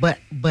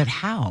 But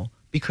how?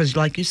 Because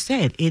like you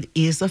said, it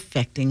is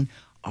affecting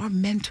our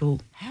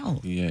mental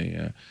health.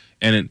 Yeah.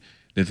 And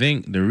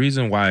the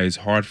reason why it's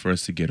hard for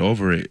us to get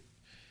over it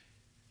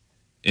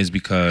is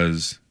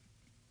because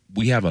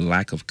we have a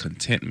lack of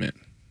contentment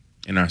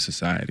in our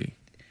society.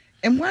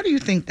 And why do you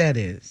think that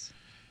is?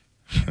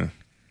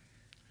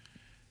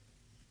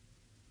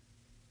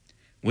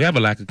 We have a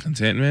lack of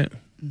contentment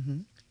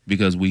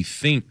because we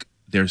think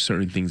there's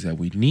certain things that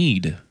we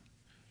need.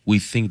 We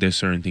think there's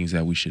certain things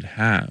that we should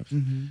have,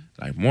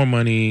 like more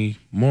money,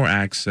 more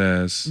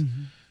access,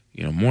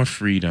 you know, more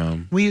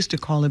freedom. We used to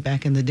call it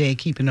back in the day,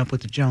 keeping up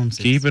with the Joneses.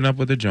 Keeping up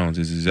with the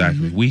Joneses,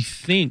 exactly. We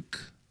think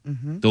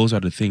those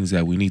are the things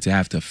that we need to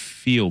have to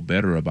feel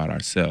better about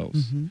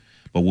ourselves.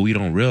 But what we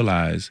don't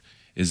realize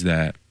is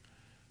that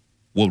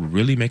what would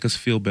really make us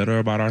feel better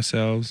about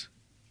ourselves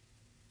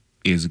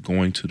is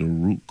going to the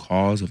root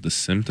cause of the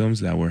symptoms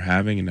that we're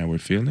having and that we're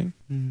feeling.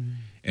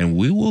 And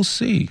we will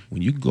see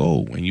when you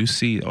go and you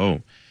see,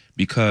 oh,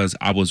 because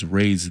I was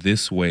raised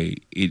this way,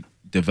 it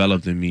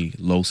developed in me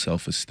low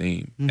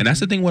self-esteem. And that's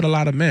the thing with a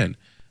lot of men.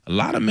 A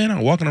lot of men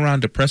are walking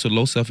around depressed with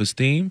low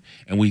self-esteem,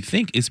 and we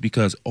think it's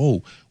because,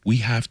 oh, we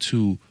have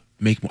to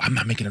make more. I'm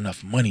not making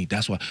enough money.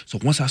 That's why. So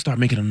once I start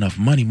making enough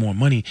money, more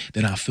money,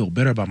 then I'll feel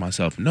better about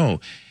myself.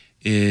 No,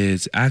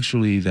 it's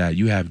actually that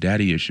you have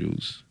daddy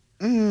issues.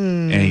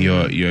 And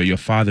your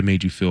father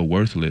made you feel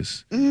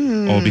worthless,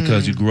 or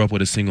because you grew up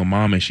with a single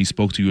mom and she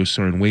spoke to you a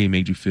certain way,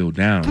 made you feel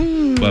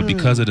down. But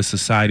because of the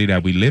society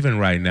that we live in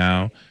right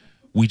now,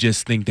 we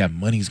just think that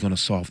money's going to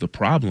solve the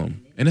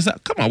problem. And it's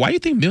like, come on, why do you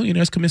think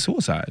millionaires commit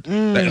suicide?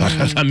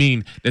 Like, I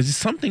mean, there's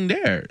something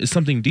there. It's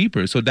something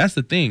deeper. So that's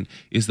the thing,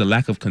 is the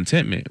lack of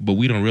contentment. But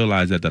we don't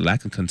realize that the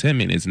lack of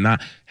contentment is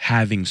not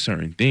having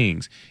certain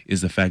things,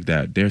 is the fact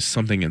that there's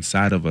something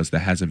inside of us that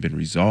hasn't been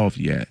resolved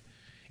yet.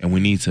 And we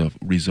need to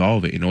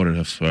resolve it in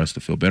order for us to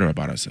feel better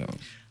about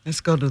ourselves. Let's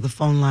go to the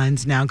phone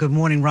lines now. Good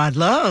morning, Rod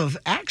Love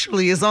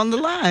actually is on the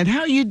line.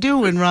 How you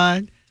doing,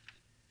 Rod?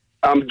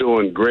 I'm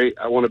doing great.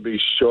 I want to be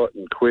short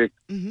and quick.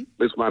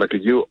 Miss Monica,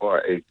 you are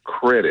a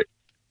credit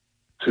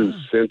to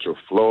Central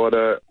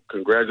Florida.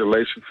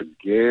 Congratulations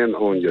again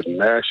on your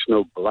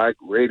National Black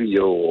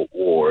Radio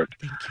Award.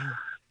 Thank you.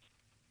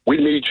 We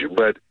need you,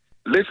 but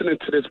listening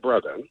to this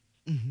brother,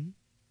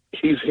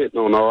 he's hitting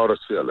on all the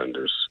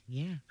cylinders.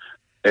 Yeah.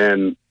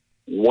 And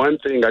one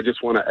thing I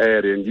just want to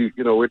add in,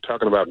 you know, we're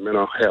talking about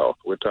mental health.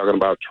 We're talking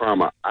about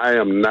trauma. I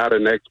am not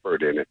an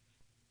expert in it,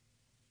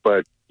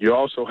 but you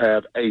also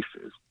have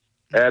ACEs,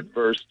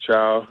 adverse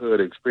childhood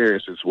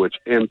experiences, which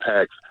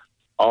impacts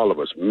all of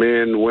us,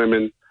 men,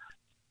 women.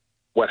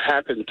 What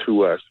happened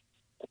to us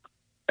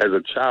as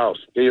a child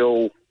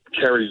still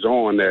carries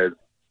on as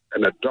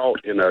an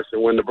adult in us.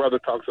 And when the brother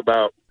talks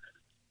about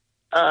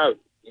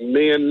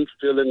men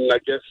feeling, I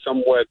guess,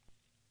 somewhat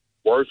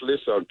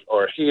worthless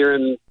or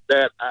hearing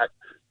that,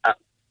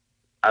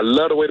 I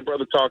love the way the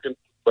brother talking,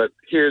 but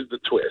here's the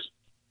twist.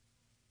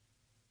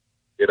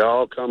 It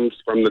all comes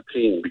from the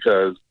team,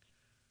 because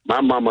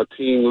my mama,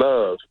 Team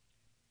Love,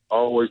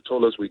 always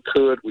told us we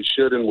could, we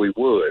should, and we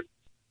would.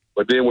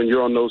 But then when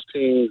you're on those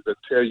teams that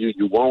tell you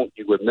you won't,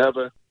 you would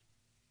never,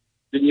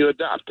 then you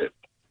adopt it.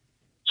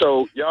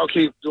 So y'all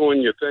keep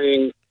doing your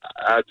thing.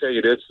 I tell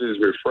you, this is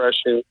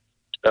refreshing.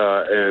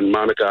 And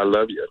Monica, I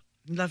love you.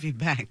 Love you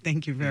back.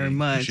 Thank you very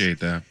much. Appreciate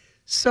that.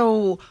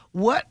 So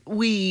what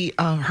we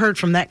heard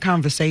from that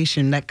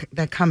conversation,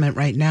 that comment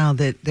right now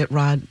that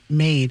Rod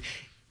made,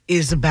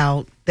 is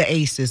about the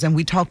ACEs. And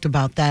we talked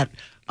about that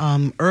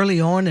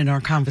early on in our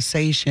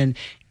conversation.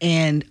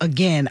 And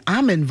again,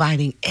 I'm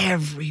inviting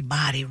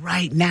everybody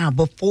right now,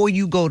 before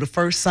you go to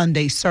First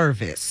Sunday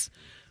service,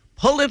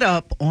 pull it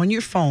up on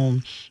your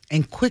phone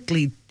and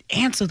quickly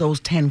answer those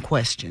 10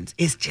 questions.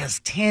 It's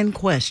just 10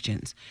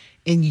 questions.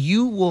 And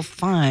you will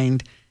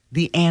find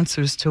the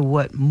answers to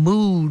what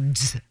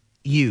moods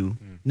you,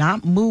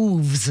 not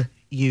moves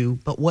you,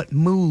 but what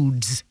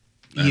moods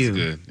you. That's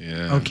good.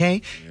 Yeah.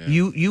 Okay?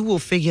 Yeah. You will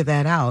figure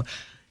that out.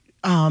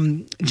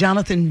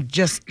 Jonathan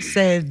just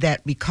said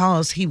that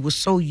because he was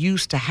so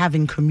used to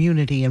having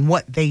community and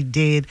what they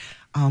did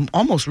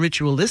almost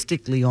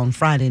ritualistically on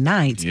Friday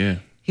nights,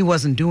 he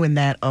wasn't doing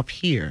that up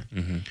here.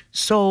 Mm-hmm.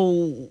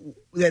 So,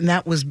 and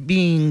that was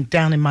being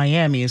down in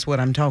Miami is what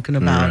I'm talking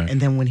about. Right.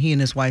 And then when he and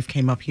his wife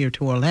came up here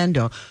to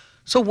Orlando.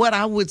 So what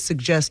I would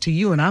suggest to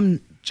you, and I'm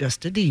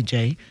just a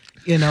DJ,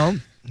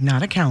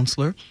 not a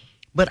counselor,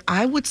 but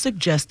I would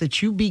suggest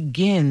that you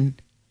begin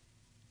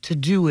to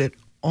do it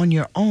on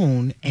your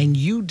own, and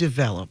you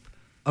develop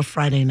a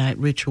Friday night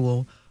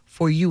ritual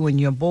for you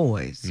and your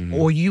boys,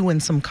 or you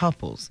and some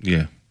couples.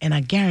 Yeah. And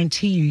I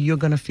guarantee you're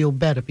going to feel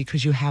better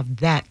because you have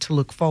that to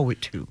look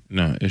forward to.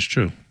 No, it's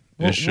true.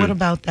 What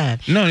about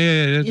that? No,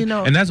 yeah.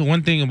 And that's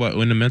one thing about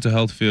in the mental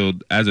health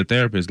field as a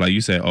therapist, like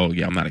you say, oh,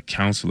 yeah, I'm not a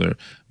counselor,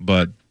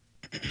 but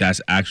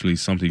that's actually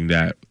something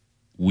that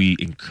we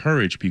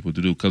encourage people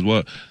to do. Because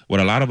what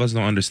a lot of us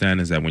don't understand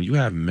is that when you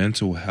have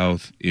mental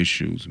health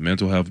issues,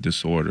 mental health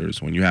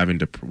disorders, when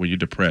you're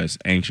depressed,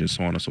 anxious,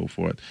 so on and so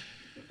forth,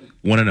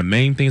 one of the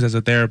main things as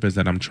a therapist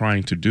that I'm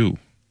trying to do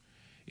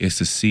is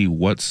to see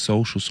what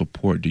social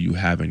support do you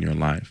have in your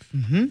life.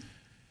 Mm-hmm.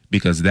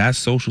 Because that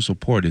social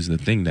support is the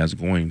thing that's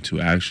going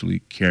to actually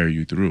carry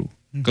you through.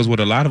 Because what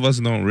a lot of us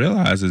don't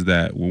realize is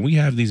that when we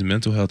have these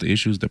mental health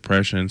issues,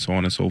 depression, so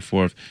on and so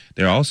forth,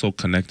 they're also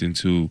connecting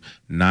to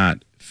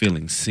not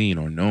feeling seen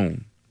or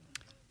known.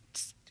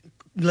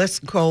 Let's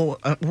go,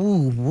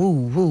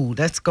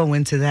 let's go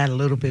into that a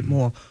little bit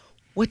more.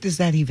 What does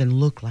that even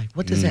look like?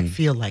 What does that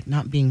feel like?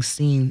 Not being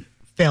seen,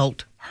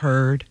 felt,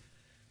 heard?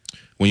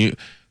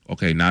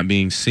 Not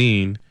being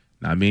seen,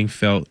 not being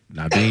felt,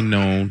 not being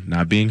known,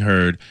 not being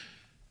heard.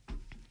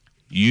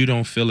 You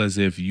don't feel as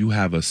if you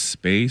have a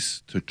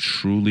space to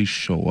truly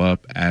show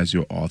up as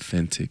your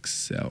authentic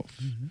self.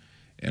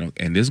 Mm-hmm.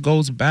 And this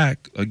goes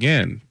back,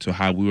 again, to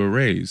how we were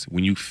raised.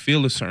 When you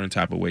feel a certain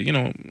type of way,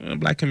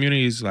 Black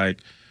community is like,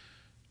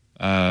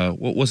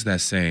 what's that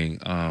saying?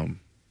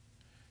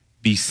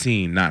 Be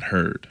seen, not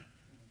heard.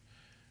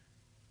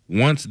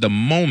 Once the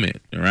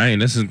moment, right?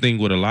 And this is the thing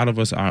what a lot of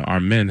us, our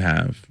men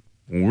have.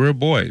 When we're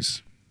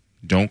boys,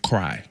 don't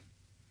cry.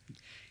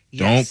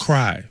 Yes. Don't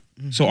cry.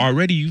 Mm-hmm. So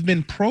already you've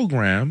been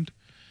programmed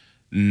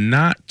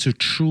not to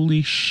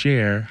truly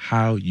share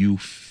how you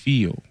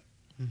feel.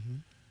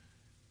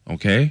 Mm-hmm.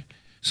 Okay?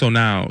 So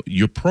now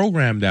you're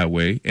programmed that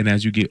way, and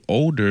as you get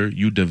older,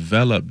 you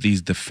develop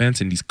these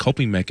defense and these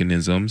coping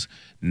mechanisms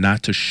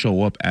not to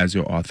show up as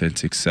your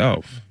authentic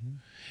self. Mm-hmm.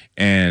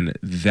 And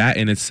that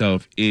in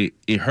itself, it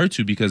hurts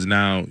you because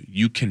now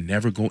you can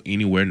never go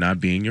anywhere not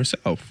being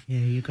yourself. There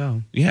you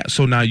go. Yeah.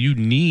 So now you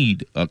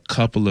need a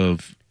couple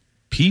of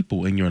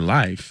people in your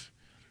life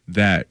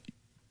that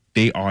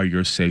they are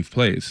your safe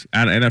place.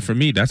 And for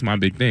me, that's my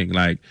big thing.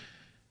 Like,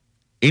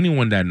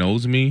 anyone that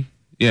knows me,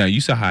 yeah, you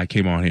saw how I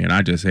came on here and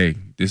I just, hey,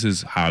 this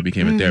is how I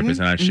became a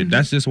therapist, and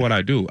that's just what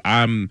I do.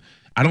 I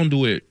don't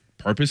do it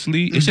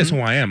purposely. It's just who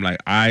I am. Like,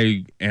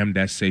 I am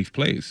that safe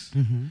place.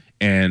 Mm-hmm.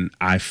 And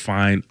I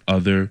find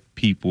other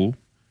people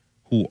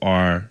who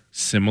are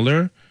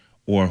similar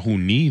or who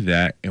need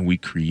that, and we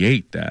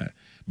create that,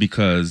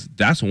 because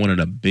that's one of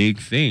the big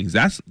things.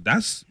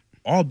 That's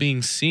all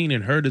being seen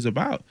and heard is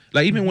about.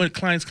 Like, even when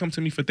clients come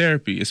to me for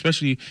therapy,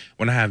 especially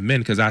when I have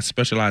men, because I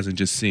specialize in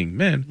just seeing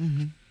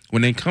men,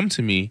 when they come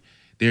to me,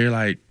 they're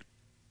like,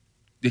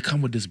 they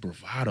come with this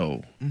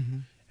bravado. Mm-hmm.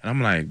 And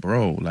I'm like,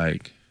 bro,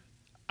 like,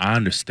 I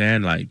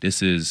understand, like,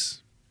 this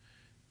is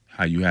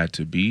how you had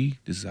to be.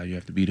 This is how you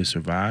have to be to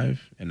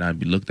survive and not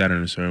be looked at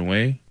in a certain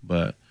way.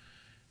 But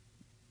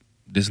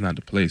this is not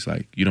the place.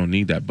 Like, you don't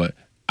need that. But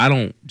I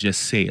don't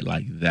just say it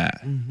like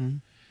that. Mm-hmm.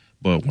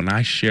 But when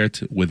I share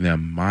with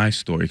them my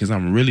story, because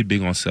I'm really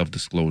big on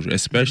self-disclosure,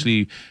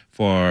 especially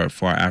for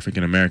our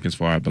African Americans,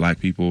 for our black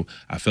people,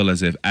 I feel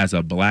as if as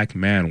a black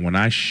man, when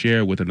I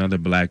share with another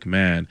black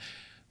man,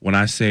 when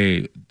I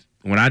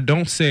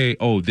don't say,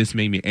 oh, this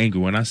made me angry,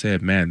 when I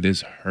said, man,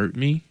 this hurt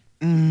me,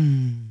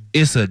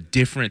 it's a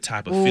different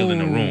type of feel in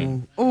the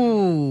room.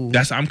 Ooh.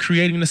 I'm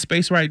creating the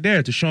space right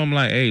there to show them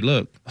like, hey,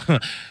 look,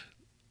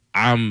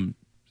 I'm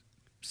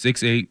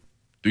 6'8",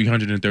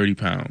 330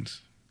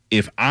 pounds.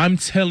 If I'm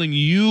telling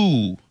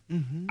you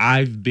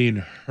I've been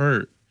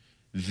hurt,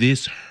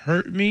 this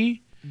hurt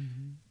me,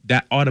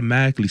 that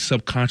automatically,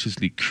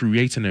 subconsciously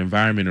creates an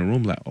environment in a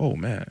room like, oh,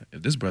 man,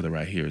 if this brother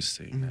right here is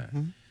saying that,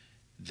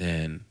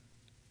 then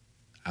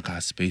I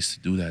got space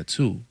to do that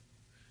too.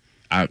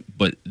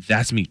 But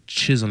that's me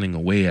chiseling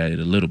away at it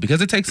a little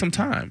because it takes some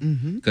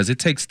time. Because it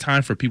takes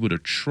time for people to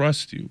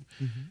trust you,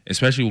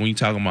 especially when you're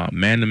talking about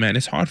man to man.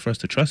 It's hard for us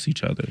to trust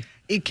each other.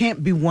 It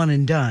can't be one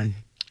and done.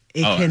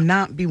 It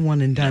cannot be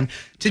one and done.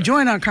 To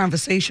join our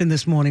conversation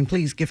this morning,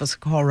 please give us a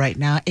call right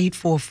now,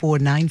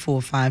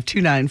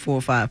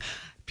 844-945-2945.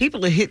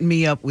 People are hitting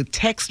me up with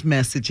text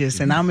messages,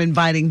 and I'm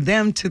inviting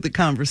them to the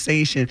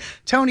conversation.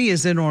 Tony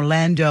is in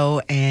Orlando,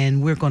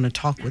 and we're going to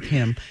talk with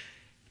him.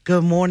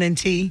 Good morning,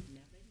 T.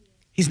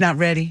 He's not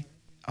ready?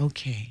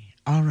 Okay.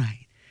 All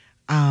right.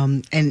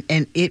 And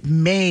it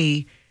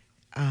may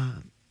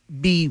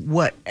be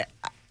what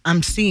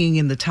I'm seeing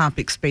in the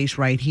topic space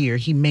right here.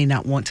 He may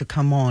not want to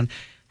come on.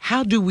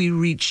 How do we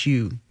reach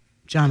you,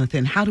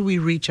 Jonathan? How do we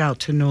reach out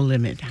to No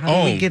Limit?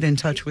 How do we get in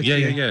touch with you?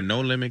 Yeah. No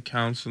Limit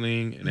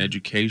Counseling and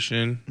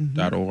Education.org.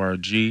 No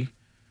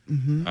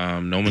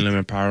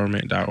Limit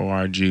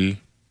Empowerment.org. You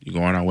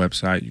go on our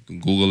website. You can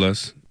Google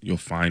us. You'll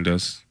find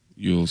us.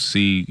 You'll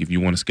see if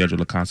you want to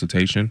schedule a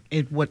consultation.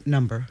 At what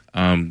number?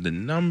 The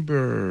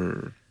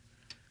number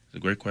is a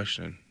great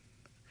question.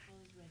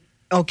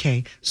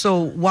 Okay. So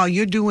while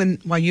you're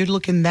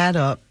looking that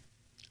up,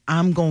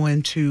 I'm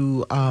going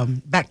to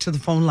back to the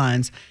phone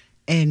lines,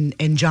 and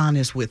John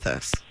is with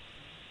us.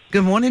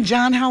 Good morning,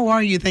 John. How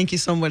are you? Thank you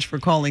so much for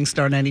calling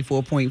Star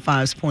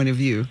 94.5's Point of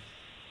View.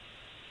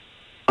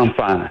 I'm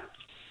fine.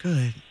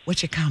 Good.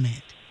 What's your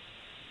comment?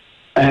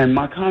 And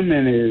my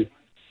comment is,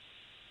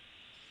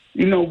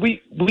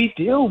 we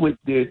deal with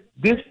this,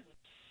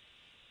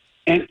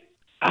 and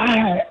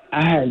I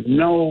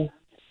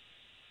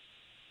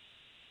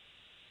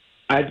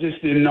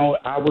just didn't know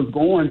I was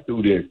going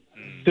through this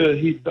till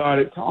he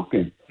started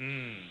talking.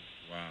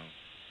 Wow.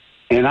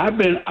 And I've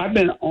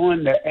been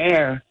on the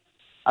air.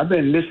 I've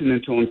been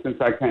listening to him since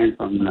I came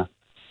from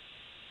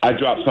I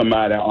dropped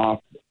somebody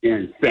off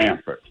in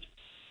Sanford.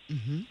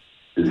 And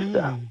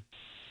stuff.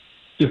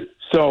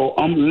 So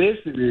I'm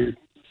listening,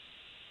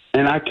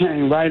 and I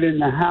came right in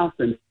the house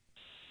and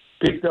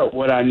picked up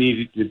what I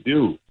needed to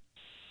do.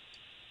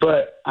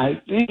 But I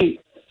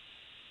think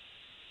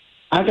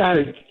I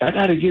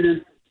gotta get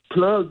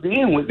plugged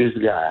in with this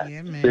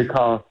guy,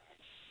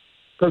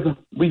 because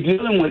we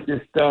dealing with this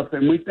stuff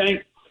and we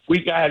think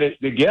we got it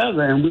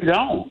together and we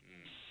don't.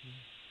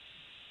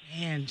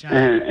 Man, John.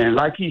 And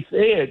like he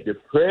said,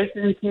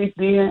 depression kicked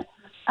in.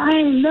 I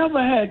ain't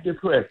never had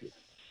depression.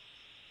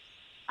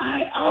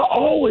 I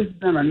always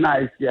been a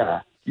nice guy,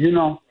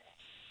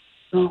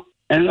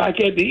 And like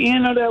at the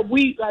end of that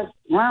week, like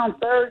around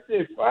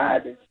Thursday,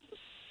 Friday,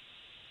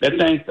 that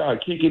thing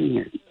started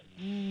kicking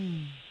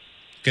in.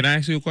 Can I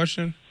ask you a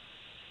question?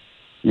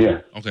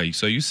 Yeah. Okay,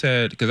 so you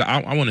said, because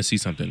I want to see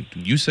something.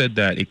 You said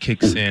that it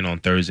kicks in on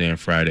Thursday and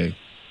Friday.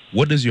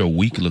 What does your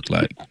week look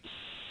like?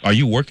 Are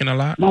you working a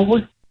lot? My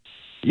week?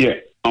 Yeah,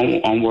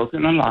 I'm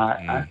working a lot.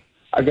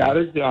 I got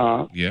a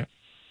job. Yeah.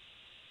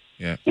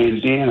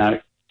 And then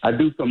I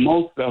do some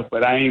more stuff,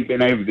 but I ain't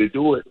been able to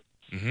do it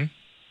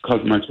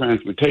because my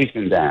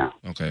transportation down.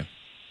 Okay.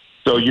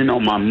 So,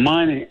 my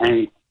money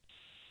ain't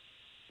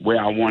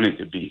where I want it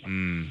to be.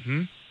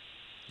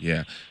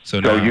 Yeah. So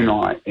now,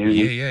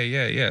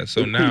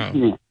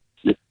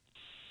 yeah.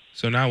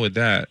 So now with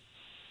that,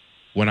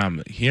 what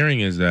I'm hearing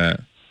is that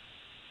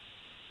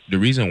the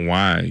reason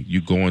why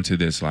you go into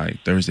this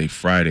like Thursday,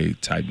 Friday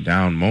type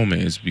down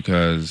moment is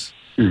because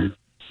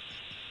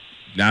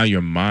now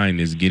your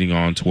mind is getting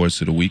on towards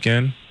to the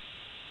weekend,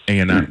 and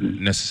you're not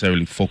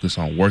necessarily focused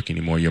on work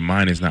anymore. Your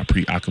mind is not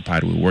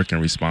preoccupied with work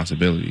and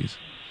responsibilities.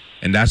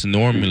 And that's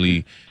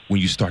normally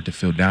when you start to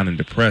feel down and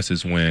depressed,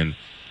 is when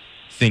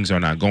things are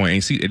not going.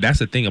 And see, that's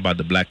the thing about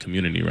the black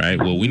community, right?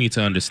 What we need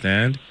to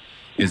understand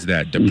is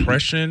that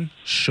depression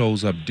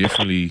shows up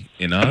differently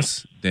in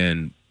us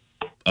than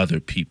other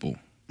people.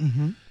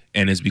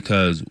 And it's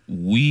because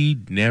we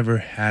never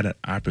had an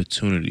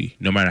opportunity,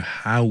 no matter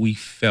how we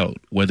felt,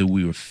 whether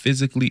we were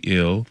physically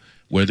ill,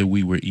 whether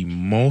we were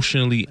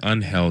emotionally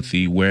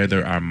unhealthy,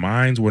 whether our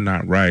minds were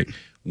not right,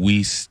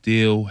 we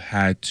still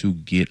had to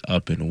get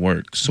up and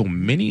work. So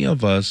many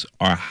of us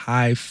are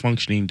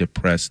high-functioning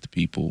depressed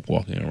people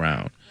walking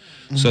around.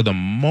 So the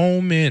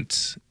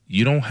moment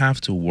you don't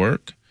have to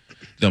work,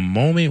 the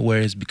moment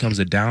where it becomes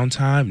a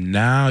downtime,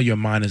 now your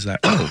mind is like,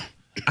 oh,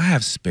 I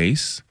have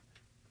space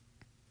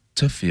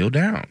to feel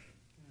down.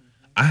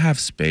 I have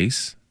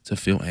space to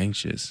feel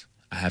anxious.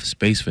 I have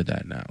space for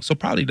that now. So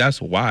probably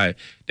that's why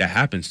that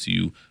happens to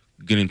you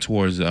getting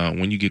towards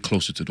when you get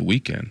closer to the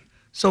weekend.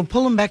 So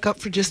pulling back up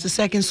for just a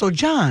second. So,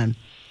 John,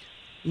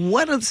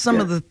 what are some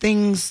of the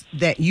things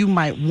that you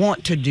might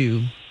want to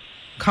do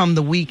come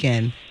the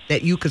weekend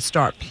that you could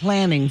start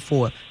planning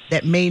for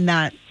that may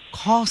not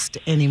cost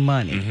any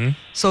money? Mm-hmm.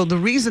 So the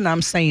reason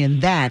I'm saying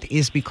that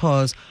is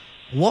because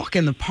walk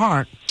in the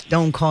park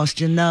don't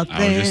cost you nothing.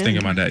 I was just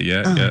thinking about that.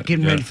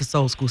 Getting ready for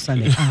Soul School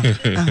Sunday.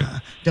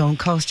 Don't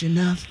cost you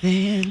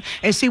nothing.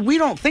 And see, we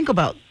don't think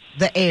about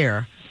the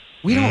air.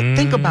 We don't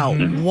think about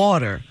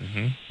water.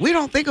 We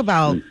don't think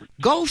about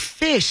go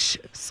fish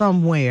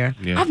somewhere.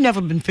 Yeah. I've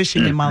never been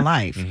fishing in my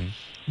life.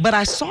 But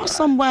I saw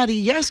somebody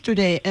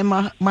yesterday, and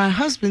my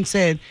husband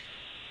said,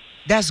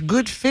 that's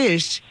good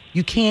fish.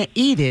 You can't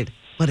eat it,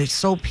 but it's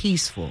so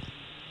peaceful.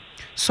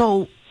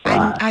 So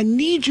I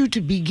need you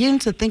to begin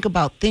to think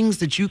about things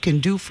that you can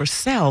do for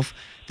self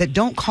that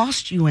don't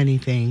cost you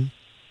anything,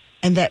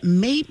 and that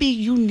maybe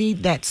you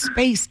need that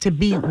space to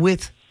be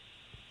with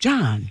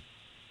John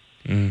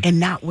and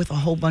not with a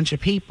whole bunch of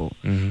people.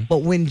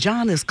 But when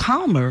John is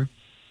calmer,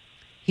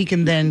 he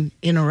can then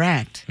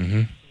interact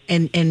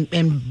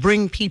and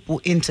bring people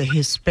into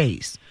his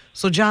space.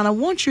 So, John, I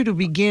want you to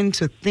begin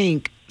to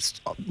think,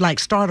 like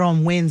start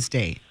on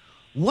Wednesday.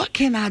 What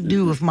can I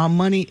do if my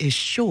money is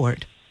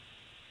short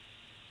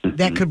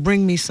that could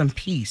bring me some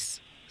peace,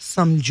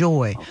 some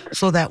joy,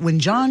 so that when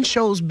John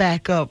shows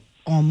back up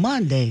on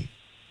Monday,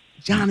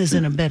 John is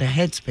in a better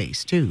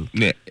headspace too.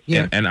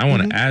 Yeah. And I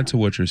want to add to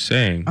what you're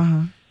saying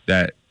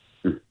that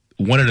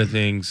one of the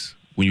things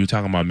when you're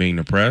talking about being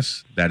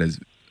depressed that is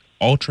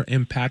ultra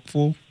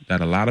impactful that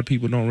a lot of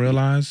people don't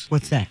realize.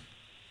 What's that?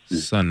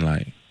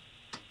 Sunlight.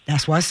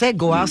 That's why I said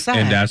go outside.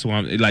 And that's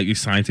why it's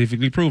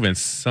scientifically proven.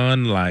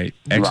 Sunlight,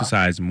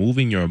 exercise,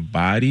 moving your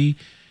body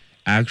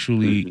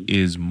actually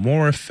is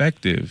more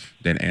effective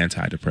than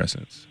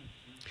antidepressants.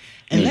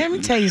 And let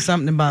me tell you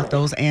something about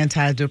those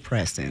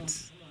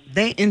antidepressants.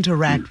 They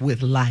interact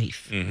with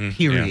life,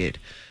 period.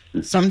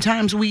 Yeah.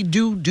 Sometimes we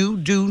do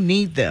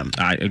need them.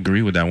 I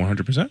agree with that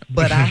 100%.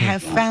 But I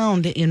have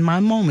found in my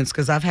moments,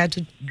 because I've had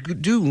to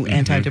do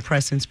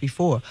antidepressants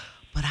before,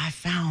 but I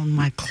found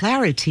my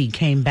clarity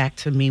came back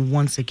to me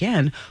once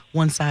again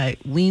once I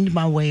weaned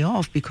my way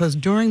off, because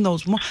during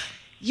those moments,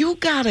 you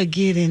got to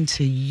get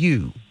into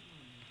you.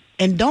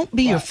 And don't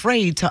be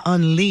afraid to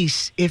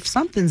unleash. If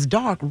something's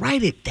dark,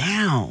 write it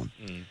down.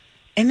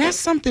 And that's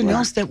something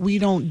else that we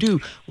don't do.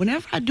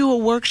 Whenever I do a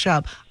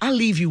workshop, I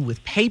leave you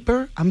with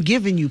paper. I'm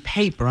giving you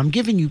paper. I'm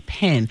giving you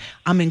pen.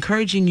 I'm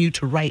encouraging you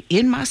to write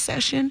in my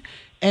session.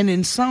 And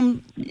in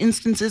some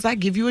instances, I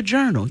give you a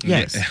journal.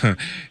 Yes. Yeah.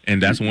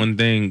 And that's one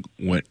thing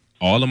with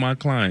all of my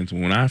clients.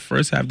 When I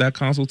first have that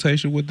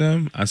consultation with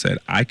them, I said,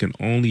 I can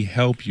only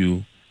help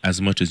you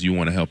as much as you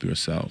want to help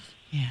yourself.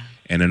 Yeah.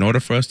 And in order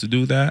for us to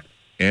do that,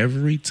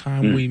 every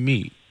time we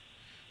meet,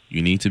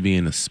 you need to be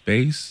in a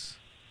space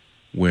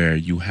where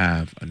you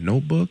have a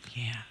notebook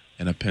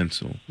and a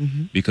pencil.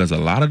 Because a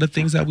lot of the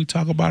things that we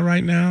talk about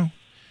right now,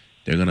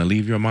 they're going to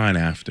leave your mind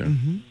after.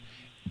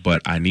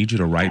 But I need you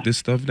to write this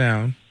stuff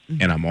down.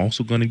 And I'm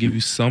also going to give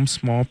you some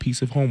small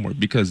piece of homework,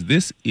 because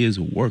this is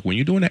work. When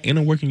you're doing that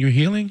inner work and you're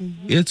healing,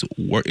 it's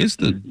work. It's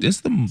the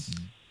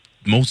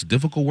most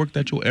difficult work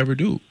that you'll ever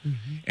do.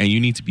 And you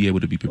need to be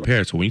able to be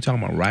prepared. So when you're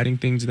talking about writing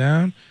things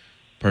down,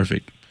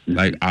 perfect.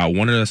 Like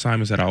one of the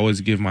assignments that I always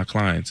give my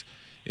clients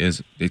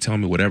is they tell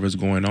me whatever's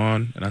going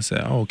on. And I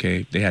said, oh,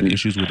 okay, they had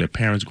issues with their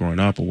parents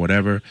growing up or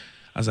whatever.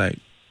 I was like,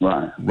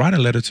 write a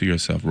letter to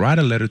yourself. Write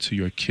a letter to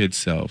your kid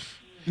self.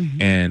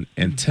 And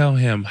tell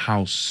him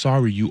how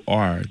sorry you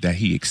are that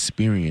she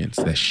experienced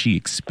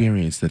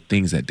the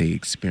things that they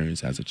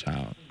experienced as a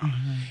child.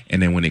 And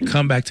then when they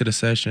come back to the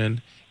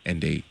session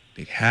and they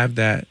have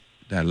that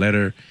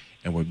letter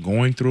and we're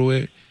going through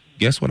it,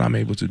 guess what I'm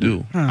able to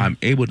do? I'm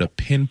able to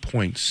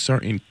pinpoint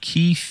certain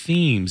key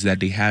themes that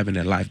they have in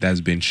their life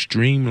that's been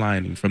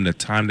streamlining from the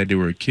time that they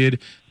were a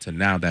kid to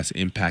now, that's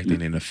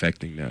impacting and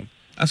affecting them.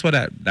 That's why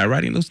that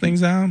writing those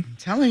things down, I'm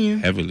telling you,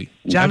 heavily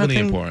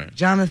important.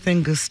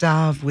 Jonathan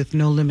Gustav with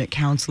No Limit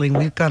Counseling.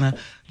 We're gonna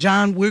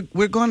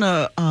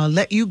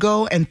let you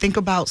go and think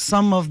about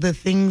some of the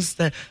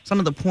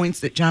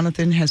points that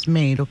Jonathan has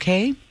made.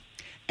 Okay.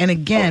 And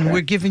again, we're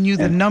giving you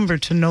the number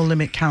to No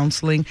Limit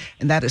Counseling,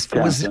 and that is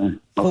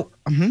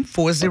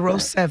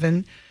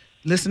 407.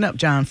 Listen up,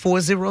 John.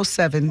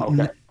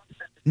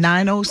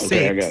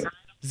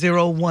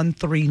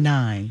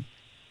 407-906-0139.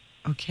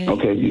 Okay.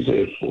 Okay, you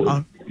said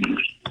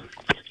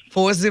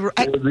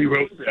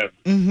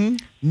 407.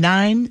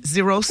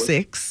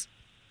 906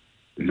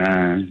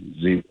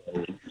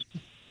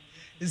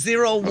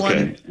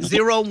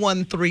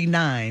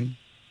 0139.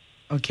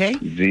 Okay.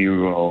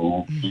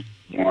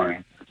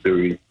 0139.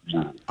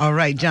 All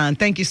right, John.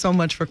 Thank you so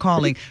much for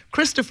calling.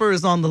 Christopher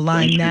is on the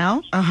line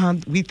now.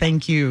 We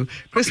thank you.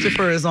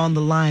 Christopher is on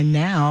the line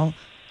now.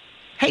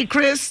 Hey,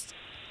 Chris.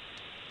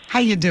 How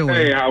you doing?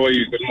 Hey, how are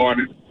you? Good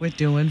morning. We're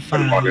doing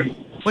fine. Good morning.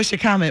 What's your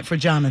comment for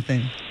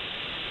Jonathan?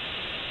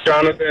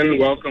 Jonathan,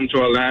 welcome to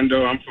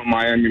Orlando. I'm from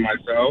Miami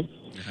myself.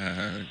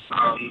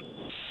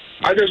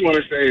 I just want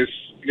to say it's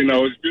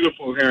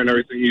beautiful hearing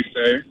everything you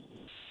say.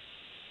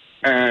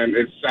 And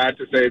it's sad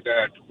to say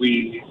that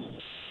we,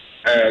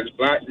 as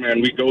black men,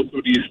 we go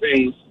through these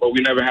things, but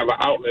we never have an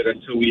outlet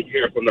until we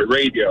hear from the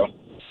radio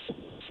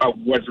of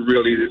what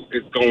really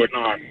is going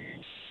on.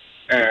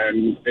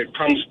 And it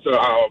comes to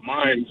our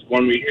minds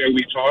when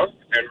we talk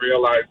and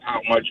realize how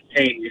much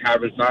pain we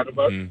have inside of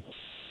us.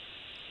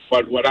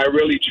 But what I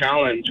really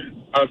challenge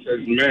us as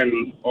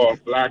men or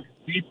black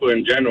people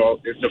in general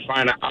is to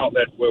find an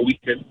outlet where we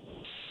can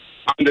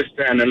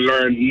understand and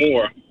learn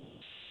more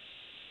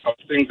of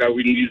things that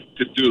we need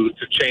to do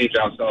to change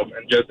ourselves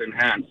and just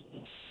enhance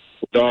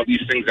with all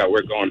these things that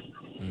we're going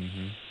through.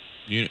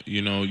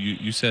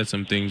 You said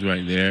some things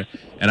right there,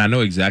 and I know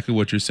exactly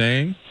what you're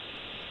saying,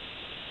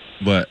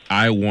 but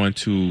I want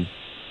to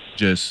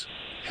just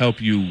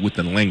help you with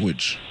the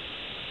language,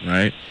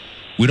 right?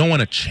 We don't want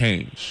to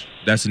change.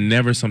 That's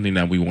never something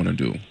that we want to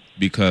do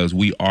because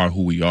we are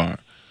who we are.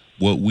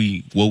 What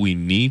we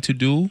need to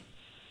do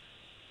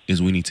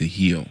is we need to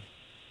heal.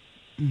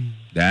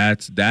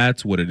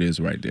 That's what it is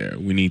right there.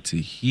 We need to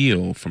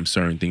heal from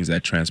certain things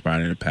that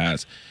transpired in the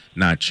past,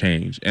 not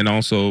change. And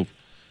also,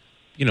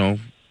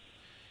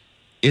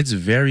 it's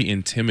very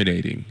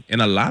intimidating.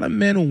 And a lot of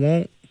men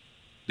won't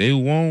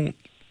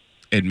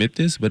admit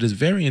this, but it's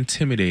very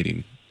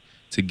intimidating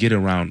to get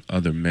around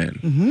other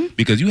men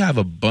because you have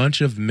a bunch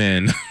of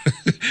men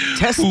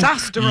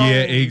testosterone.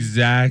 Yeah,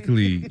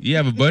 exactly. You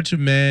have a bunch of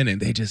men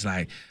and they just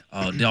like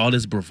all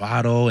this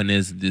bravado and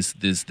there's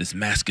this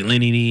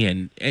masculinity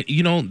and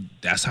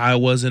that's how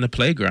it was in the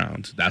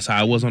playground. That's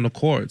how it was on the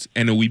courts.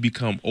 And then we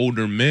become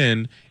older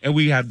men and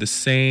we have the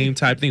same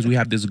type of things. We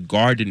have this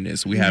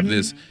guardedness. We have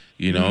this,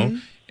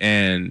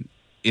 and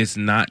it's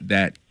not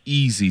that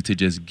easy to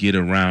just get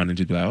around and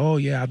just be like, oh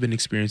yeah, I've been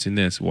experiencing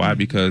this. Why?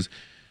 Because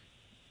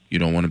you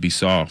don't want to be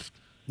soft.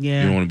 Yeah.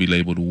 You don't want to be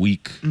labeled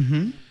weak.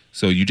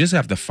 So you just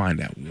have to find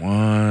that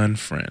one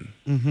friend,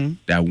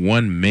 that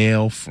one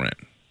male friend.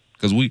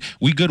 Because we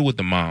good with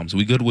the moms.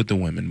 We good with the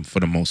women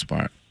for the most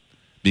part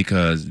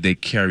because they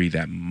carry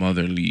that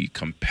motherly,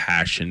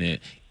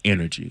 compassionate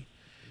energy.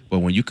 But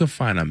when you can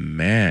find a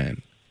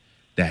man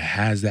that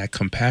has that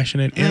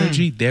compassionate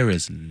energy, there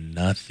is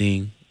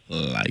nothing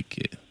like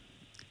it.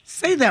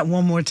 Say that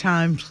one more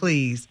time,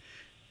 please.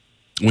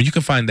 When you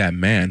can find that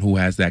man who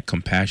has that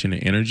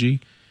compassionate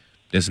energy,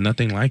 there's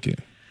nothing like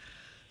it.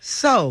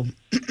 So,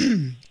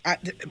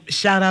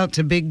 shout out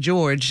to Big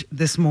George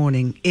this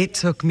morning. It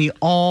took me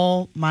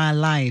all my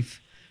life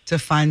to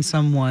find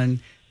someone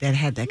that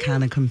had that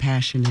kind of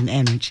compassion and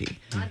energy.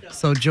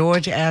 So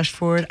George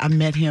Ashford, I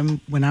met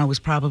him when I was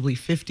probably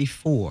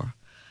 54.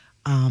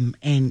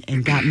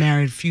 And got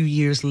married a few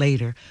years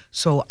later.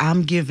 So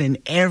I'm giving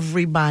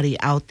everybody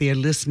out there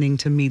listening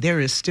to me, there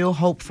is still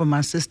hope for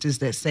my sisters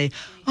that say,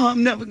 oh,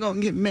 I'm never going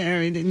to get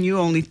married and you're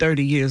only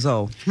 30 years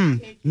old.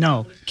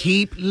 No,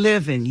 keep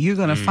living. You're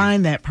going to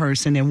find that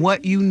person. And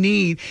what you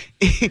need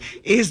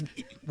is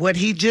what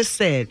he just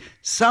said,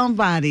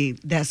 somebody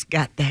that's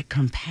got that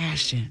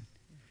compassion,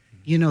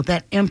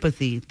 that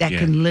empathy, that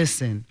can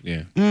listen.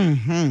 Yeah.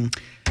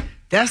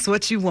 That's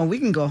what you want. We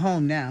can go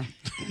home now.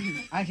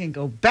 I can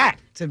go back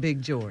to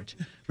Big George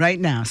right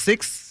now.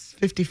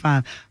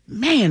 6:55.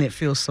 Man, it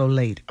feels so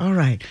late. All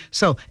right.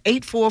 So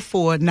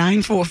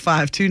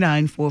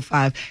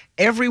 844-945-2945.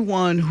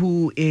 Everyone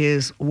who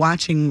is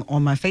watching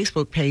on my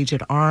Facebook page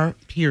at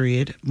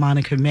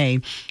Monica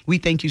May, we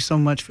thank you so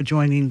much for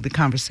joining the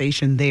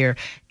conversation there.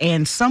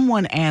 And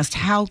someone asked,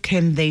 how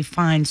can they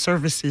find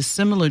services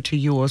similar to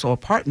yours or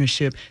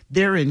partnership?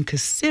 They're in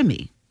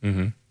Kissimmee.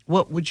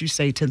 What would you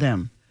say to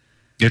them?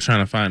 You're trying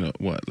to find I'm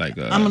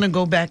going to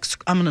go back.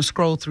 I'm going to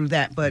scroll through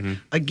that. But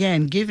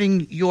again,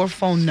 giving your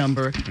phone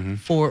number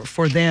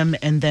for them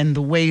and then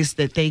the ways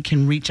that they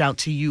can reach out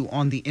to you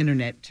on the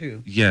internet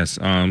too. Yes.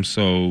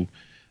 So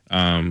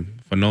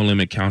for No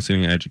Limit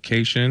Counseling and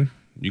Education,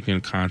 you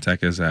can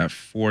contact us at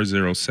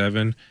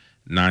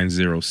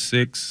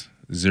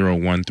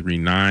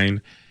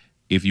 407-906-0139.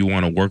 If you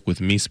want to work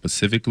with me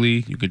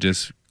specifically, you could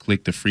just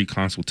click the free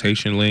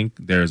consultation link.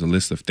 There's a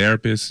list of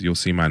therapists. You'll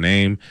see my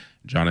name,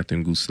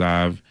 Jonathan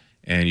Gustav,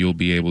 and you'll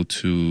be able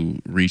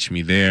to reach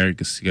me there. You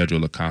can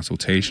schedule a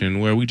consultation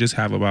where we just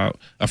have about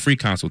a free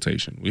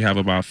consultation. We have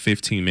about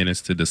 15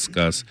 minutes to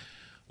discuss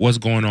what's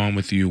going on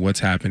with you, what's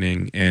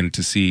happening, and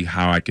to see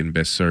how I can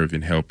best serve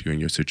and help you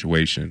in your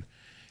situation.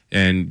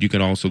 And you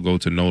can also go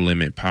to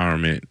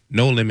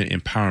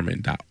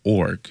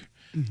NoLimitEmpowerment.org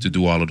to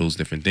do all of those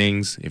different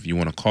things. If you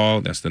want to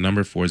call, that's the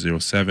number,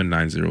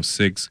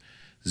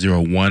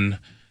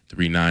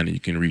 407-906-0139, and you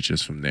can reach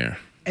us from there.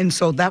 And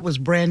so that was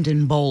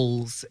Brandon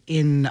Bowles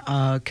in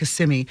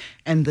Kissimmee.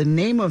 And the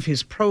name of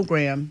his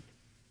program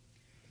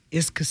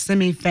is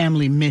Kissimmee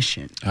Family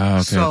Mission. Oh,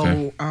 okay,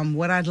 so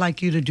what I'd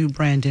like you to do,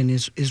 Brandon,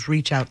 is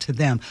reach out to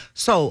them.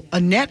 So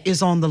Annette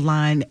is on the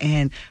line,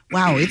 and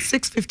wow, it's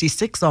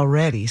 6:56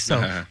 already.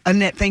 So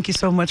Annette, thank you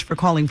so much for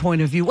calling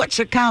Point of View. What's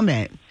your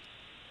comment?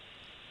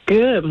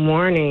 Good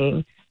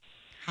morning.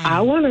 Hi.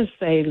 I want to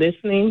say,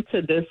 listening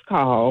to this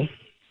call,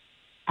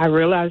 I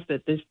realized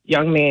that this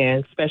young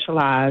man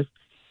specialized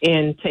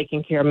in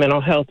taking care of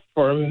mental health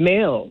for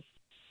males.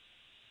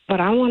 But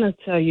I want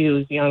to tell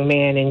you, young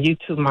man, and you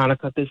too,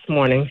 Monica, this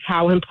morning,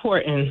 how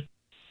important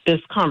this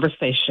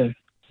conversation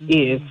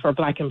is for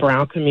Black and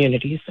brown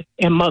communities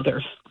and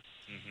mothers.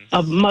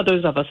 Of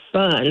mothers of a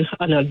son,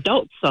 an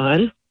adult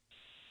son,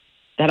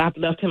 that I've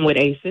left him with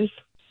ACEs,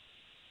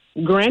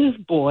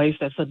 grandboys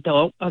that's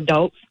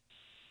adults,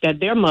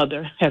 that their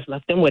mother has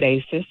left them with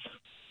ACEs.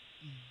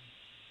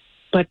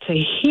 But to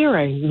hear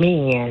a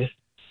man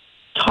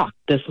talk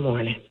this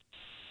morning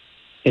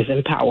is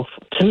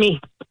powerful to me.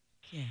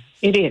 Yes.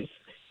 It is.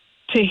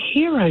 To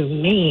hear a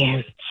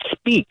man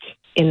speak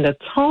in the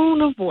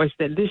tone of voice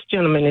that this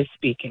gentleman is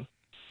speaking,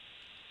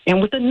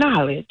 and with the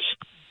knowledge,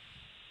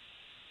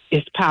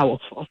 is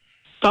powerful.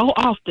 So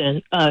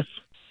often, us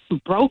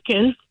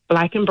broken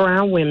Black and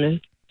brown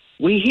women,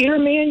 we hear a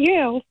man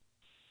yell,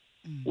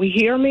 we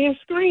hear a man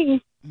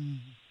scream,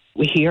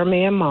 we hear a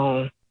man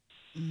moan,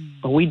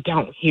 but we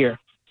don't hear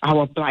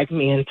our Black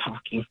men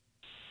talking.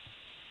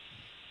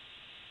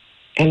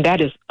 And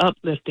that is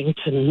uplifting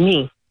to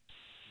me,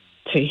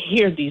 to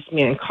hear these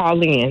men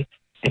call in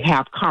and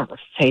have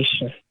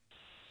conversation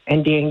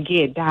and then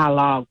get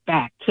dialogue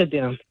back to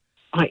them,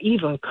 or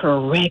even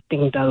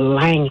correcting the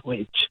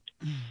language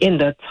in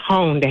the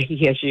tone that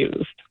he has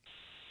used.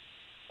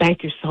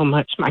 Thank you so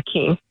much, my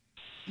king.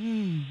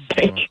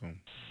 Thank you.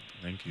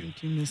 Thank you.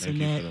 Thank you, Miss Thank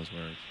you Annette. for those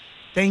words.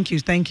 Thank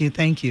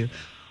you.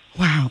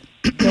 Wow.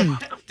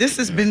 This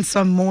has been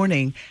some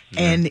morning,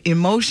 and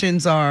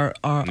emotions are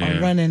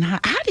running high.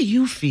 How do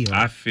you feel?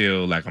 I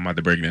feel like I'm about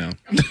to break down.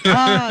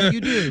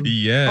 You do?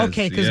 Yes.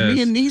 Okay, because yes.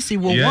 me and Niecy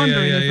were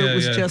wondering if it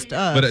was just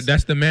us. But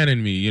that's the man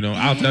in me, you know.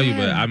 I'll tell you,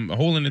 but I'm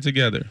holding it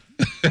together.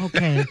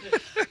 Okay.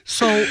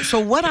 So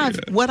what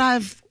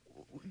I've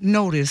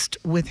noticed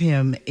with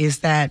him is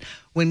that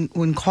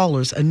when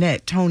callers,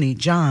 Annette, Tony,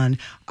 John,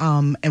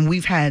 and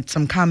we've had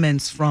some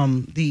comments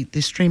from the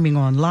streaming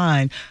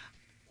online,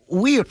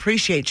 we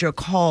appreciate your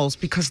calls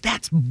because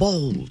that's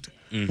bold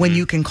when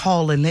you can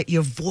call and let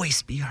your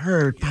voice be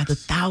heard by the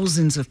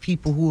thousands of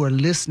people who are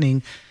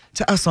listening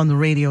to us on the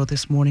radio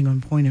this morning on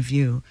Point of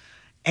View.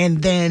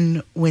 And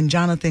then when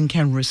Jonathan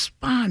can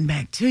respond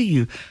back to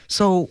you.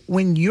 So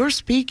when you're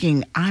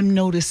speaking, I'm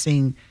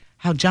noticing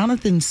how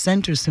Jonathan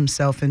centers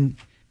himself. And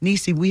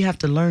Niecy, we have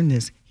to learn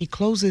this. He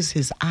closes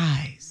his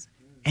eyes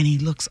and he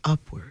looks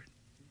upward.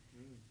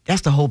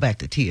 That's the hold back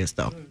the tears,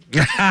 though.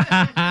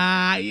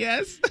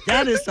 Yes.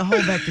 That is the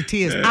hold back the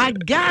tears. I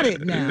got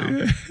it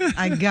now.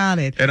 I got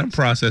it. And I'm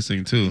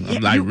processing too. I'm Yeah,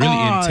 like you really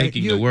are.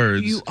 intaking the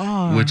words, You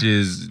are. which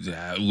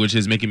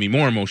is making me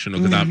more emotional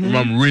because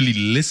I'm really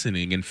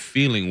listening and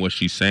feeling what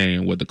she's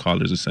saying, what the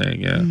callers are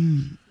saying. Yeah.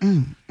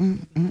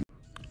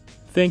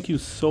 Thank you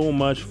so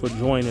much for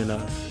joining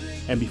us.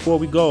 And before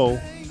we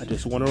go, I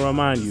just want to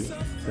remind you,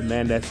 the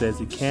man that says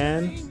he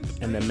can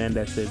and the man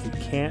that says he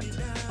can't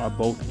are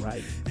both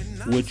right.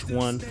 Which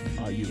one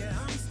are you?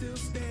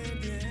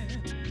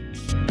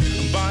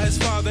 By his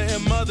father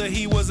and mother,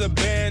 he was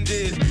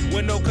abandoned.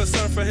 With no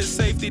concern for his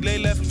safety, they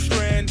left him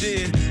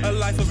stranded. A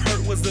life of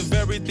hurt was the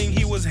very thing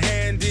he was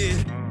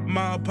handed.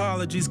 My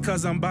apologies,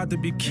 cause I'm about to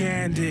be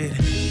candid.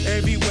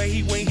 Everywhere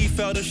he went, he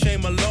felt a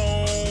shame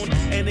alone.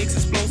 And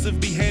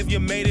explosive behavior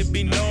made it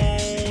be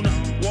known.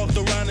 Walked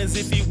around as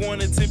if he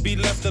wanted to be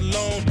left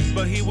alone,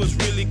 but he was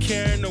really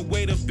carrying the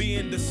weight of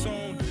being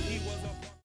disowned.